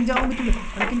പറ്റൂല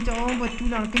അനക്കും ചാവാൻ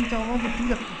പറ്റൂല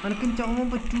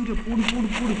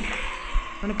പൂടി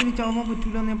അനക്കിന് ചാവാൻ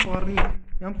പറ്റൂല എന്ന്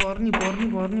ഞാൻ പറഞ്ഞു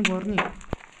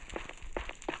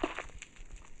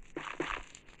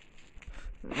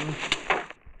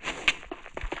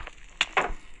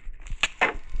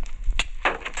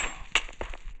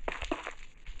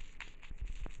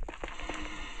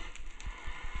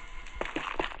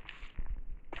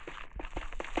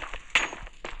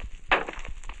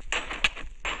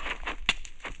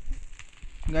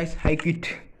Guys, I quit.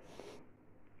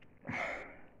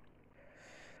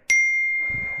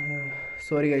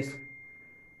 Sorry guys.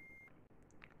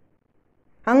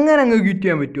 അങ്ങനെ അങ്ങ് ക്വിറ്റ്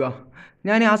ചെയ്യാൻ പറ്റുമോ?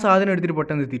 ഞാൻ ആ സാധനം എടുത്തിട്ട്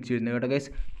പെട്ടെന്ന് തിരിച്ചു വരുന്നത് കേട്ടോ guys.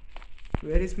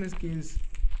 Where is my skills?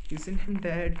 Isn't him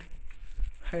dead?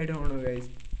 I don't know guys.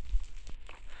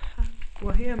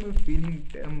 Why am I feeling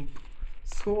dumb?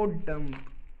 So dumb.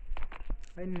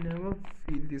 I never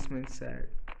feel this much sad.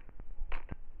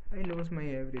 I lost my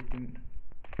everything.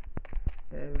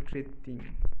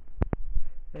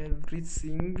 Every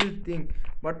single thing,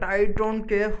 but I don't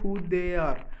care who they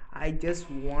are. I just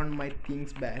want my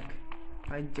things back.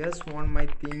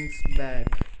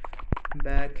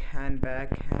 Back and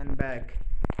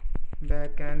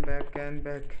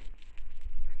back.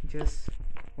 Just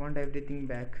want everything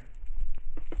back.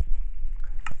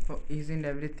 Oh, isn't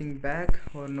everything back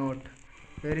or not?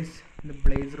 Where is the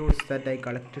blaze rods that I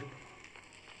collected?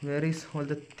 Where is all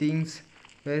the things?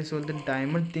 Where is all the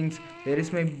diamond things? Where is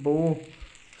my bow?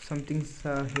 Something's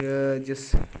here. Just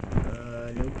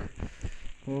look.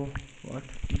 Oh, what?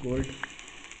 Gold.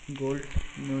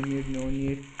 No need.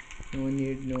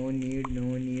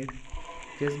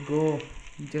 Just go.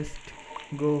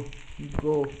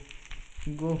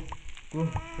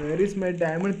 Where is my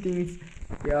diamond things?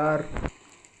 यार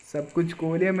सब कुछ खो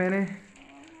लिया मैंने.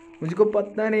 मुझको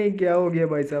पता नहीं क्या हो गया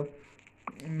भाई साहब.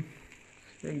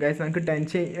 ഗൈസ് എനിക്ക്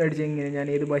ടെൻഷൻ അടിച്ച് എങ്ങനെ ഞാൻ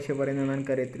ഏത് ഭാഷ പറയുന്നതെന്ന്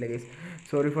എനിക്കറിയത്തില്ല ഗൈസ്.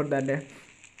 Sorry for that.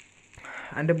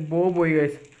 എൻ്റെ ബോ പോയി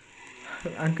ഗൈസ്.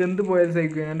 എനിക്ക് എന്ത് പോയാലും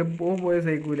സഹിക്കൂല. എൻ്റെ ബോ പോയാൽ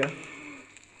സഹിക്കൂല.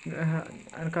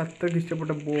 എനിക്ക് അത്രയ്ക്ക്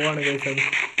ഇഷ്ടപ്പെട്ട ബോ ആണ് ഗൈസ് അത്.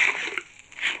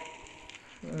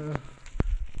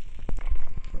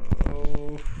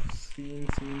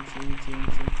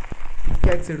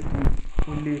 പിക്കാക്സ് എടുത്തു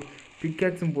പുല്ല്.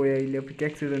 പിക്കാക്സും പോയായില്ല.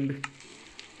 പിക്കാക്സ് ഇടുന്നുണ്ട്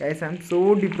guys. I am so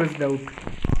depressed out.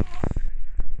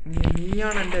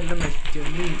 നീയാണ് എൻ്റെ എല്ലാം നശിപ്പിച്ചത്.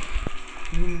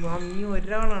 നീ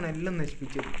ഒരാളാണ് എല്ലാം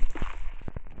നശിപ്പിച്ചത്.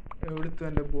 എവിടുത്തു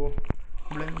എൻ്റെ ബോ?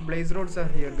 Blaze roads are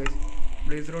here guys.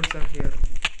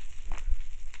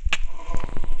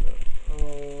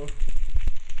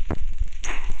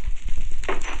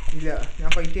 ഇല്ല ഞാൻ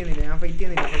ഫൈറ്റ് ചെയ്യുന്നില്ല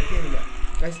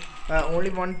guys.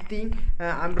 Only one thing. I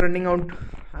M running out.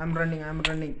 I M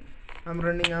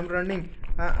running.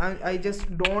 I just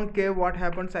don't care what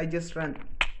happens. I just run.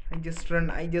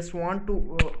 I just want to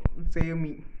save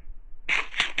me.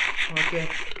 Okay,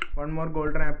 one more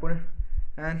golden apple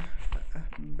and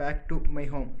back to my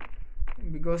home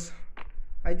because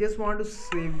I just want to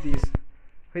save this.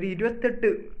 ഒരു 28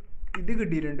 ഇത്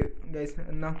കിട്ടിയിട്ടുണ്ട് guys.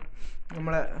 എന്നാൽ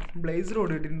നമ്മളെ blaze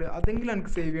road കിട്ടിയിട്ടുണ്ട്. അതെങ്കിലും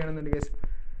എനിക്ക് save ചെയ്യണമെന്നുണ്ട് guys.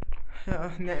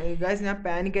 ഞാൻ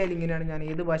പാനിക്കായാലും ഇങ്ങനെയാണ്. ഞാൻ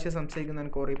ഏത് ഭാഷ സംസാരിക്കുന്നത്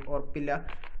എനിക്ക് ഉറപ്പില്ല.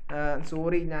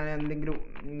 സോറി ഞാൻ എന്തെങ്കിലും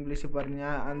ഇംഗ്ലീഷ് പറഞ്ഞു.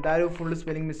 ഞാൻ എന്തായാലും ഫുള്ള്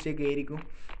സ്പെല്ലിംഗ് മിസ്റ്റേക്ക് ആയിരിക്കും.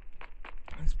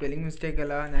 സ്പെല്ലിംഗ് മിസ്റ്റേക്ക്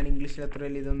അല്ല, ഞാൻ ഇംഗ്ലീഷിൽ അത്ര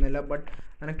വലിയ ഇതൊന്നുമില്ല. ബട്ട്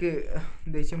എനിക്ക്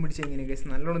ദേഷ്യം പിടിച്ച എങ്ങനെ ഗൈസ്,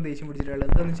 നല്ലോണം ദേഷ്യം പിടിച്ചിട്ടുള്ളത്.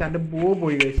 എന്താണെന്ന് വെച്ചാൽ എൻ്റെ ബോ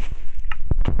പോയി ഗൈസ്.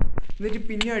 എന്നിട്ട്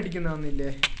പിന്നെ അടിക്കുന്നതാന്നില്ലേ,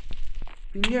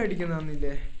 പിന്നെയും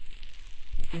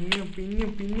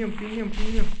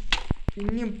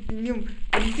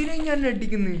എന്തിനാ ഞാൻ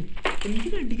അടിക്കുന്നത്?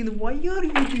 Why are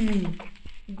you hitting me?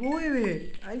 Go away.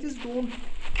 I just don't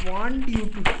want you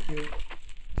to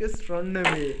just run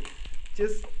away.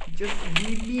 Just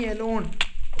leave me alone.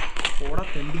 പോടാ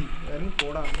തെണ്ടി, ഇറങ്ങി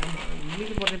പോടാ.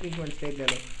 ഇംഗ്ലീഷ് പറഞ്ഞിട്ട് എനിക്ക്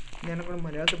മനസ്സിലായില്ലല്ലോ. ഞാനൊക്കെ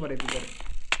മലയാളത്തിൽ പറയിപ്പിക്കാറ്.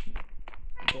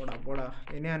 പോടാ.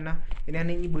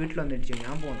 ഇനി ഈ വീട്ടിൽ വന്ന് അടിച്ചു.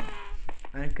 ഞാൻ പോകണം.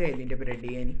 എനിക്ക് ഇതിൻ്റെ പേര് റെഡി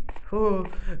ചെയ്യാൻ.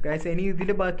 ഗൈസ്, ഇനി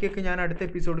ഇതിൻ്റെ ബാക്കിയൊക്കെ ഞാൻ അടുത്ത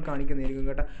എപ്പിസോഡ് കാണിക്കുന്നതായിരിക്കും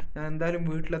കേട്ടോ. ഞാൻ എന്തായാലും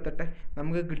വീട്ടിലെത്തട്ടെ.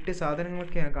 നമുക്ക് കിട്ടിയ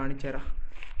സാധനങ്ങളൊക്കെ ഞാൻ കാണിച്ചു തരാം.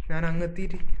 ഞാൻ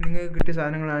അങ്ങെത്തിയിട്ട് നിങ്ങൾക്ക് കിട്ടിയ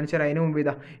സാധനങ്ങൾ കാണിച്ചു തരാം. അതിന് മുമ്പ്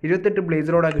 28 ബ്ലേസ്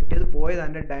റോഡാണ് കിട്ടിയത്. പോയത്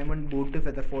എൻ്റെ ഡയമണ്ട് ബൂട്ട്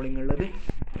ഫെദർ ഫോളിങ് ഉള്ളത്,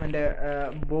 എൻ്റെ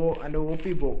ബോ, എൻ്റെ OP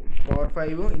ബോ പവർ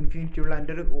 5 ഇൻഫിനിറ്റി ഉള്ള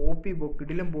എൻ്റെ ഒരു OP ബോ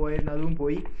കിടിലും പോയായിരുന്നു. അതും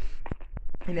പോയി.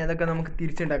 ഇനി അതൊക്കെ നമുക്ക്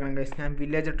തിരിച്ചുണ്ടാക്കണം ഗൈസ്. ഞാൻ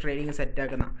വില്ലേജ് ട്രേഡിങ്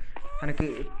സെറ്റാക്കുന്ന എനിക്ക്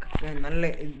നല്ല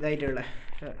ഇതായിട്ടുള്ള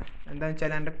എന്താണെന്ന്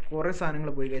വെച്ചാൽ എൻ്റെ കുറേ സാധനങ്ങൾ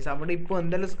പോയി ഗൈസ്. അവിടെ ഇപ്പോൾ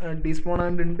എന്തെല്ലാം ഡിസ്പോൺ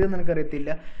ആണ്ട് ഉണ്ട് എന്ന്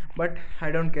എനിക്കറിയത്തില്ല. But I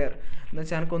don't care. എന്ന്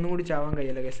വെച്ചാൽ എനിക്ക് ഒന്നും കൂടി ചാവാൻ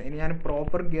കഴിയില്ല ഗൈസ്. ഇനി ഞാൻ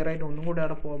പ്രോപ്പർ ഗിയറായിട്ട് ഒന്നും കൂടി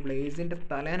അവിടെ പോകാം. ബ്ലേസിൻ്റെ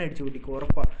തലേനടിച്ച് കൂട്ടിക്കും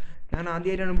ഉറപ്പാണ്. ഞാൻ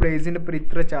ആദ്യമായിട്ടാണ് ബ്ലേസിൻ്റെ ഇപ്പോൾ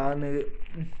ഇത്ര ചാവുന്നത്.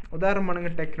 ഉദാഹരണം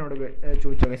വേണമെങ്കിൽ ടെക്കിനോട്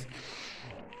ചോദിച്ചോ ഗൈസ്.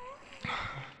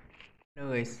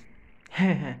 ഗൈസ്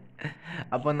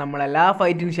അപ്പോൾ നമ്മളെല്ലാ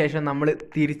ഫൈറ്റിന് ശേഷം നമ്മൾ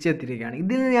തിരിച്ചെത്തിയിരിക്കുകയാണ്.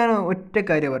 ഇതിൽ ഞാൻ ഒറ്റ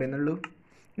കാര്യം പറയുന്നുള്ളൂ.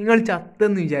 നിങ്ങൾ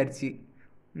ചത്തെന്ന് വിചാരിച്ച്,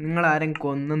 നിങ്ങളാരും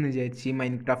കൊന്നെന്ന് വിചാരിച്ച് ഈ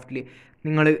മൈൻക്രാഫ്റ്റിൽ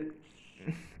നിങ്ങൾ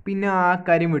പിന്നെ ആ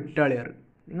കാര്യം വിട്ടാളിയാറ്.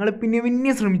 നിങ്ങൾ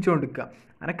പിന്നെ ശ്രമിച്ചുകൊണ്ടിരിക്കുക.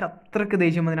 എനിക്ക് അത്രയ്ക്ക്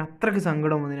ദേഷ്യം വന്നതിന്, അത്രയ്ക്ക്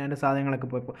സങ്കടം വന്നതിന് എൻ്റെ സാധനങ്ങളൊക്കെ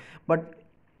പോയപ്പോൾ. ബട്ട്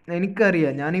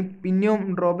എനിക്കറിയാം ഞാൻ പിന്നെയും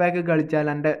ഡ്രോബാക്ക് കളിച്ചാൽ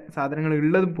എൻ്റെ സാധനങ്ങൾ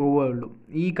ഉള്ളത് പോവുകയുള്ളൂ.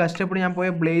 ഈ കഷ്ടപ്പെട്ട് ഞാൻ പോയ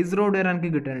ബ്ലേസ് റോഡ് വരെ എനിക്ക്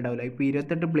കിട്ടാനുണ്ടാവില്ല. ഇപ്പോൾ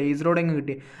 28 ബ്ലേസ് റോഡ് എങ്ങനെ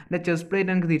കിട്ടി. എൻ്റെ ചെസ്റ്റ്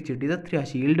പ്ലേറ്റ് എനിക്ക് തിരിച്ചു കിട്ടി. ഇതെത്രയാണ്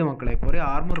ഷീൽഡ് മക്കളെ, കുറേ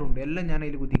ആർമറുണ്ട്, എല്ലാം ഞാൻ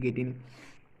അതിൽ കുത്തി കയറ്റിന്.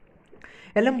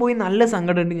 എല്ലാം പോയി നല്ല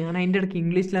സങ്കടമുണ്ട്. ഞാൻ അതിൻ്റെ ഇടയ്ക്ക്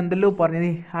ഇംഗ്ലീഷിൽ എന്തെല്ലോ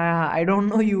പറഞ്ഞത്. I don't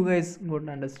know you guys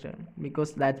good understand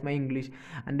because that's my English.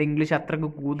 എൻ്റെ ഇംഗ്ലീഷ് അത്രയ്ക്ക്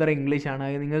കൂതറ ഇംഗ്ലീഷാണ്.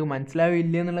 അത് നിങ്ങൾക്ക്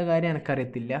മനസ്സിലാവില്ല എന്നുള്ള കാര്യം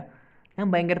എനിക്കറിയത്തില്ല. ഞാൻ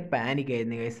ഭയങ്കര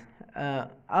പാനിക്കായിരുന്നു ഗൈസ്.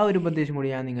 ആ ഒരു ഉപദേശം കൂടി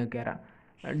ഞാൻ നിങ്ങൾക്ക് തരാം.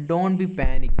 Don't be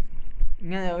panic.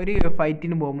 ഇങ്ങനെ ഒരു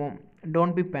ഫൈറ്റിന് പോകുമ്പോൾ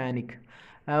ഡോണ്ട് ബി പാനിക്.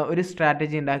 ഒരു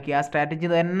സ്ട്രാറ്റജി ഉണ്ടാക്കി ആ സ്ട്രാറ്റജി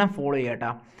തന്നെ ഫോളോ ചെയ്യുക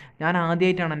കേട്ടോ. ഞാൻ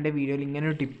ആദ്യമായിട്ടാണ് എൻ്റെ വീഡിയോയിൽ ഇങ്ങനെ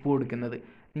ഒരു ടിപ്പ് കൊടുക്കുന്നത്.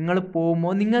 നിങ്ങൾ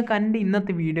പോകുമ്പോൾ നിങ്ങൾക്ക് എൻ്റെ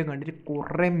ഇന്നത്തെ വീഡിയോ കണ്ടിട്ട്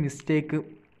കുറേ മിസ്റ്റേക്ക്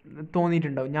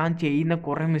തോന്നിയിട്ടുണ്ടാവും. ഞാൻ ചെയ്യുന്ന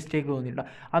കുറേ മിസ്റ്റേക്ക്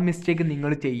തോന്നിയിട്ടുണ്ടാവും. ആ മിസ്റ്റേക്ക്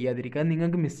നിങ്ങൾ ചെയ്യാതിരിക്കുക.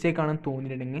 നിങ്ങൾക്ക് മിസ്റ്റേക്കാണെന്ന്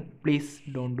തോന്നിയിട്ടുണ്ടെങ്കിൽ പ്ലീസ്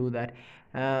ഡോണ്ട് ഡു ദാറ്റ്.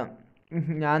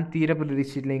 ഞാൻ തീരെ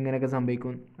പ്രതീക്ഷിച്ചിട്ടില്ല ഇങ്ങനെയൊക്കെ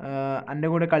സംഭവിക്കും. എൻ്റെ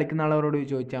കൂടെ കളിക്കുന്ന ആളവരോട്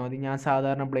ചോദിച്ചാൽ മതി. ഞാൻ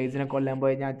സാധാരണ ബ്ലേസിനെ കൊല്ലാൻ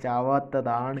പോയാൽ ഞാൻ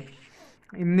ചാവാത്തതാണ്.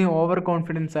 ഇന്ന് ഓവർ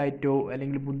കോൺഫിഡൻസ് ആയിട്ടോ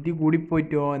അല്ലെങ്കിൽ ബുദ്ധി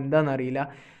കൂടിപ്പോയിട്ടോ എന്താണെന്നറിയില്ല,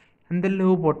 എന്തെല്ലോ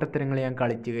പൊട്ടത്തരങ്ങൾ ഞാൻ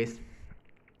കളിച്ചു ഗൈസ്.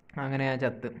 അങ്ങനെ ഞാൻ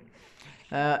ചത്ത്.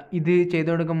 ഇത് ചെയ്തു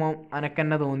കൊടുക്കുമ്പോൾ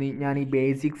എനക്കെന്നെ തോന്നി ഞാൻ ഈ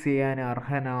ബേസിക്സ് ചെയ്യാൻ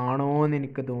അർഹനാണോ എന്ന്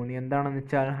എനിക്ക് തോന്നി. എന്താണെന്ന്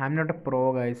വെച്ചാൽ I am not A pro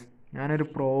guys. ഞാനൊരു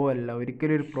പ്രോ അല്ല,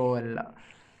 ഒരിക്കലും ഒരു പ്രോ അല്ല.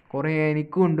 കുറേ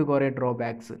എനിക്കും ഉണ്ട് കുറേ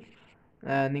ഡ്രോബാക്സ്.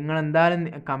 നിങ്ങളെന്തായാലും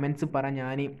കമൻസ് പറ,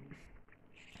 ഞാൻ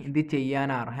ഇത് ചെയ്യാൻ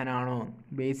അർഹനാണോ,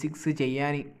 ബേസിക്സ്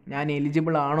ചെയ്യാൻ ഞാൻ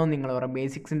എലിജിബിൾ ആണോ നിങ്ങൾ പറ.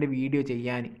 ബേസിക്സിൻ്റെ വീഡിയോ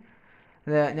ചെയ്യാൻ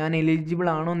ഞാൻ എലിജിബിൾ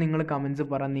ആണോ നിങ്ങൾ കമൻസ്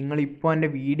പറ. നിങ്ങളിപ്പോൾ എൻ്റെ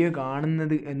വീഡിയോ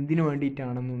കാണുന്നത് എന്തിനു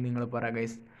വേണ്ടിയിട്ടാണെന്നും നിങ്ങൾ പറ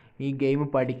ഗൈസ്. ഈ ഗെയിം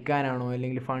പഠിക്കാനാണോ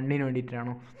അല്ലെങ്കിൽ ഫണ്ടിന്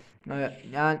വേണ്ടിയിട്ടാണോ?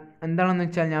 ഞാൻ എന്താണെന്ന്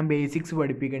വെച്ചാൽ ഞാൻ ബേസിക്സ്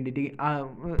പഠിപ്പിക്കേണ്ടിയിട്ട്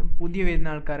പുതിയ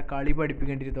വരുന്ന ആൾക്കാർ കളി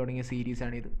പഠിപ്പിക്കേണ്ടിയിട്ട് തുടങ്ങിയ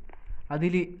സീരീസാണിത്.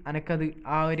 അതിൽ എനിക്കത്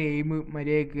ആ ഒരു എയിം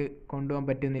മര്യാദയ്ക്ക് കൊണ്ടുപോകാൻ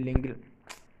പറ്റുന്നില്ലെങ്കിൽ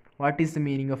what is the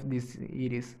meaning of this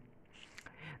series?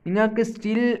 നിങ്ങൾക്ക്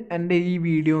സ്റ്റിൽ എൻ്റെ ഈ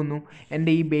വീഡിയോ ഒന്നും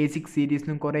എൻ്റെ ഈ ബേസിക്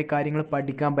സീരീസിനും കുറേ കാര്യങ്ങൾ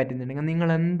പഠിക്കാൻ പറ്റുന്നുണ്ടെങ്കിൽ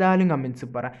നിങ്ങൾ എന്തായാലും കമൻസ്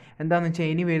പറ. എന്താണെന്ന്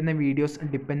വെച്ചാൽ ഇനി വരുന്ന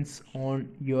videos depends on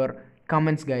your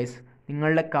comments guys.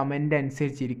 നിങ്ങളുടെ കമൻ്റ്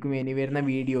അനുസരിച്ചിരിക്കും ഇനി വരുന്ന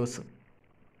വീഡിയോസ്.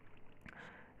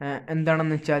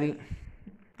 എന്താണെന്ന് വെച്ചാൽ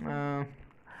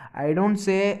ഐ ഡോണ്ട്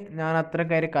സേ ഞാൻ അത്ര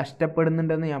കാര്യം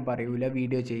കഷ്ടപ്പെടുന്നുണ്ടെന്ന് ഞാൻ പറയൂല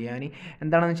വീഡിയോ ചെയ്യാൻ.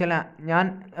 എന്താണെന്ന് വെച്ചാൽ ഞാൻ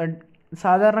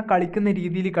സാധാരണ കളിക്കുന്ന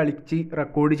രീതിയിൽ കളിച്ച്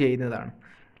റെക്കോർഡ് ചെയ്യുന്നതാണ്.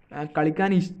 കളിക്കാൻ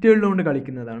ഇഷ്ടമുള്ളതുകൊണ്ട്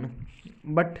കളിക്കുന്നതാണ്.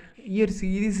 ബട്ട് ഈ ഒരു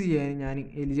സീരീസ് ചെയ്യാൻ ഞാൻ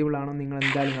എലിജിബിൾ ആണോ നിങ്ങൾ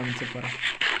എന്തായാലും കമൻസ് പറ.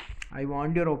 I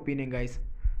want your opinion guys.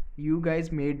 You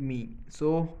guys made me. So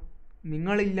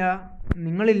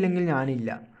നിങ്ങളില്ലെങ്കിൽ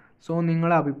ഞാനില്ല. സോ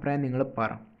നിങ്ങളെ അഭിപ്രായം നിങ്ങൾ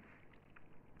പറ.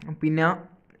 പിന്നെ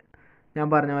ഞാൻ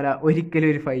പറഞ്ഞ പോലെ ഒരിക്കലും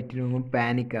ഒരു ഫൈറ്റിന് മുമ്പ്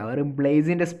പാനിക്കാവുക. ഒരു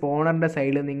ബ്ലേസിൻ്റെ സ്പോണറിൻ്റെ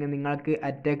സൈഡിൽ നിങ്ങൾക്ക്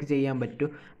അറ്റാക്ക് ചെയ്യാൻ പറ്റും.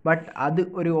 ബട്ട് അത്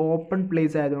ഒരു ഓപ്പൺ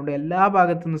പ്ലേസ് ആയതുകൊണ്ട് എല്ലാ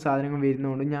ഭാഗത്തു നിന്ന് സാധനങ്ങൾ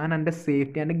വരുന്നതുകൊണ്ട് ഞാൻ എൻ്റെ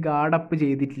സേഫ്റ്റി, എൻ്റെ ഗാർഡ് അപ്പ്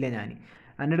ചെയ്തിട്ടില്ല.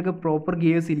 എൻ്റെ അടുത്ത് പ്രോപ്പർ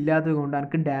ഗിയേഴ്സ് ഇല്ലാത്തത് കൊണ്ട്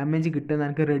എനിക്ക് ഡാമേജ് കിട്ടുന്ന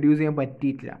എനിക്ക് റെഡ്യൂസ് ചെയ്യാൻ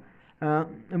പറ്റിയിട്ടില്ല.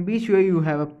 B sure you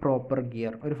have A proper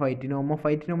gear. ഒരു ഫൈറ്റിന്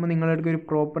മുമ്പ് നിങ്ങളുടെ അടുത്ത് ഒരു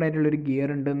പ്രോപ്പറായിട്ടുള്ളൊരു ഗിയർ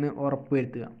ഉണ്ടെന്ന് ഉറപ്പ്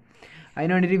വരുത്തുക.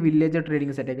 അതിന് വേണ്ടിയിട്ട് വില്ലേജർ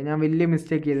ട്രേഡിങ് സെറ്റാക്കി. ഞാൻ വലിയ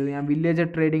മിസ്റ്റേക്ക് ചെയ്തത് ഞാൻ വില്ലേജർ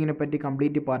ട്രേഡിങ്ങിനെ പറ്റി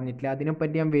കംപ്ലീറ്റ് പറഞ്ഞിട്ടില്ല.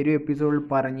 അതിനെപ്പറ്റി ഞാൻ വരും എപ്പിസോഡിൽ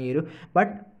പറഞ്ഞു തരും.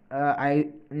 ബട്ട്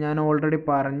ഞാൻ ഓൾറെഡി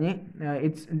പറഞ്ഞ്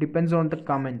it's depends on the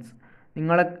comments.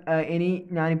 നിങ്ങളെ ഇനി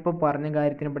ഞാനിപ്പോൾ പറഞ്ഞ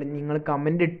കാര്യത്തിനെ പറ്റി നിങ്ങൾ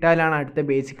കമൻറ്റ് ഇട്ടാലാണ് അടുത്ത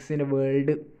ബേസിക്സിൻ്റെ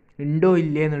വേൾഡ് ഉണ്ടോ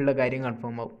ഇല്ലേ എന്നുള്ള കാര്യം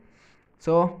കൺഫേം ആവും.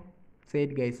 So say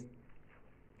it guys.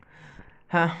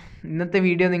 ഇന്നത്തെ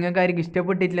വീഡിയോ നിങ്ങൾക്കായിരിക്കും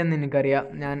ഇഷ്ടപ്പെട്ടിട്ടില്ലെന്ന് എനിക്കറിയാം.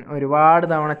 ഞാൻ ഒരുപാട്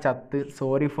തവണ ചത്ത്.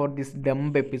 Sorry for this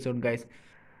dumb episode guys.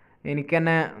 എനിക്ക്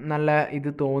തന്നെ നല്ല ഇത്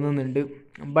തോന്നുന്നുണ്ട്.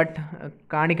 ബട്ട്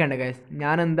കാണിക്കണ്ടേ ഗൈസ്,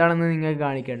 ഞാൻ എന്താണെന്ന് നിങ്ങൾക്ക്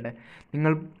കാണിക്കണ്ടേ.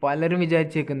 നിങ്ങൾ പലരും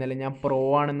വിചാരിച്ചേക്കുന്നില്ല ഞാൻ പ്രോ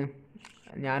ആണെന്ന്.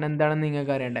 ഞാൻ എന്താണെന്ന്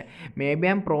നിങ്ങൾക്ക് അറിയണ്ടേ. May be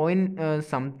I M pro in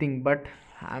something but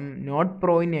I am not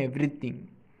pro in everything.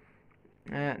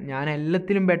 ഞാൻ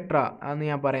എല്ലാത്തിലും ബെറ്ററാ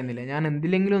അതെന്ന് ഞാൻ പറയുന്നില്ല. ഞാൻ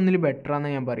എന്തിലെങ്കിലും ഒന്നിൽ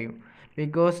ബെറ്ററാന്ന് ഞാൻ പറയും.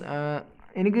 ബിക്കോസ്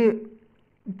എനിക്ക്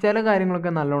ചില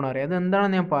കാര്യങ്ങളൊക്കെ നല്ലോണം അറിയാം. അത്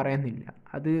എന്താണെന്ന് ഞാൻ പറയുന്നില്ല.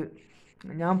 അത്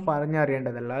ഞാൻ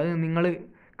പറഞ്ഞറിയേണ്ടതല്ല. അത് നിങ്ങൾ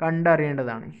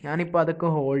കണ്ടറിയേണ്ടതാണ്. ഞാനിപ്പോൾ അതൊക്കെ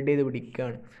ഹോൾഡ് ചെയ്ത്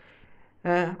പിടിക്കുകയാണ്.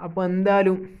 അപ്പോൾ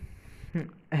എന്തായാലും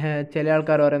ചില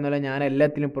ആൾക്കാർ പറയുന്നില്ല, ഞാൻ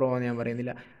എല്ലാത്തിലും പ്രോ എന്ന് ഞാൻ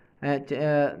പറയുന്നില്ല.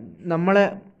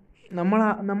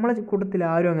 നമ്മളെ കൂട്ടത്തിൽ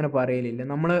ആരും അങ്ങനെ പറയലില്ല.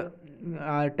 നമ്മൾ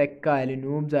ടെക് ആയാലും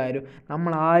നൂബ്സ് ആയാലും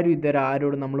നമ്മളാരും ഇതുവരെ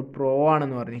ആരോടും നമ്മൾ പ്രോ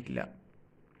ആണെന്ന് പറഞ്ഞിട്ടില്ല.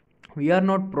 V are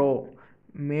not pro.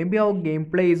 Maybe our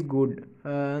gameplay is good.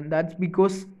 That's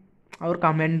because our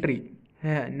commentary,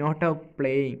 not our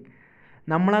playing.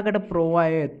 നമ്മളാകട്ടെ pro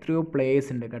ആയ എത്രയോ പ്ലേയേഴ്സ്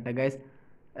ഉണ്ട് കേട്ടോ ഗൈസ്.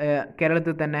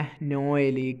 കേരളത്തിൽ തന്നെ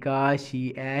നോയൽ, കാശി,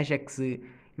 ആഷക്സ്,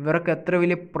 ഇവരൊക്കെ എത്ര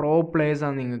വലിയ പ്രോ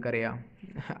പ്ലേയേഴ്സാണെന്ന് നിങ്ങൾക്കറിയാം.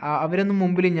 അവരൊന്നും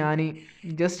മുമ്പിൽ ഞാൻ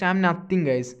just I am nothing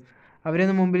guys.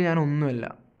 അവരൊന്നും മുമ്പിൽ ഞാൻ ഒന്നുമല്ല.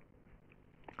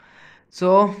 സോ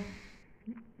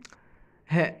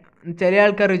ചില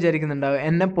ആൾക്കാർ വിചാരിക്കുന്നുണ്ടാവും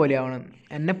എന്നെപ്പോലെ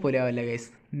ആവില്ല ഗൈസ്.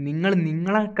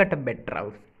 നിങ്ങളെക്കാട്ടെ ബെറ്റർ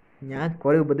ആവും. ഞാൻ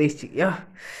കുറേ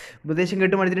ഉപദേശം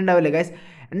കേട്ട് മടുത്തിട്ടുണ്ടാവില്ല ഗൈസ്.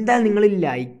 എന്തായാലും നിങ്ങൾ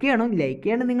ലൈക്ക് ചെയ്യണം.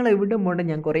 നിങ്ങൾ എവിടെ പോകണ്ട,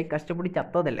 ഞാൻ കുറേ കഷ്ടപ്പെട്ട്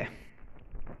ചത്തതല്ലേ.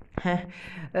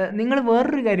 നിങ്ങൾ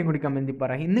വേറൊരു കാര്യം കൂടി കമൻറ്റിൽ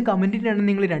പറ. ഇന്ന് കമൻറ്റിട്ടാണ്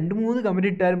നിങ്ങൾ 2-3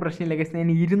 കമൻറ്റ് ഇട്ടാലും പ്രശ്നമില്ല ഗൈസ്, ഞാൻ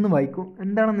ഇരുന്ന് വായിക്കും.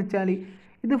 എന്താണെന്ന് വെച്ചാൽ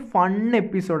ഇത് fun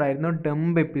എപ്പിസോഡായിരുന്നു,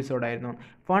 dumb എപ്പിസോഡായിരുന്നു.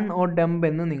 Fun or dumb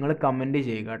എന്ന് നിങ്ങൾ കമൻറ്റ്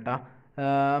ചെയ്യുക കേട്ടോ.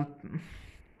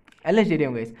 എല്ലാം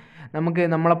ശരിയാവും ഗൈസ്.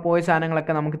 നമ്മളെ പോയ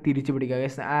സാധനങ്ങളൊക്കെ നമുക്ക് തിരിച്ചു പിടിക്കാം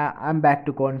guys. I am back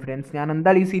to confidence. ഞാൻ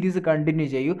എന്തായാലും ഈ സീരീസ് കണ്ടിന്യൂ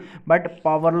ചെയ്യൂ. ബട്ട്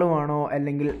പവറിൽ വേണോ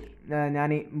അല്ലെങ്കിൽ ഞാൻ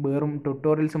വെറും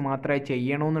ട്യൂട്ടോറിയൽസ് മാത്രമേ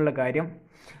ചെയ്യണോ എന്നുള്ള കാര്യം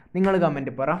നിങ്ങൾ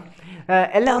കമൻറ്റ് പറ.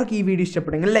 എല്ലാവർക്കും ഈ വീഡിയോ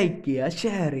ഇഷ്ടപ്പെടുമെങ്കിൽ ലൈക്ക് ചെയ്യുക,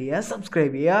 ഷെയർ ചെയ്യുക,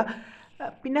 സബ്സ്ക്രൈബ് ചെയ്യുക.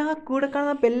 പിന്നെ ആ കൂടെ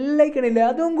കാണുന്ന ബെല്ലൈക്കണില്ലേ,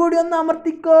 അതും കൂടി ഒന്ന്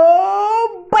അമർത്തിക്കോ.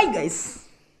 Bye guys.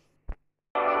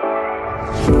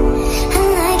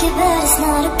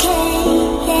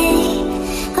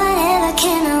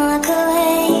 Can I walk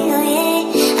away? Oh yeah,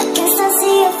 I can still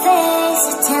see your face.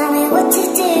 So tell me what to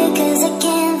do, 'cause I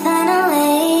can't find a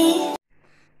way.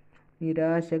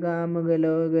 നിരാശകാമുക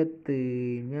ലോകത്ത്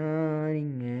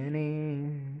ഞാനിങ്ങനെ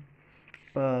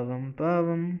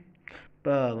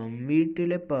പാവം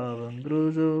വീട്ടിലെ പാവം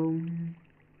ക്രൂസോ.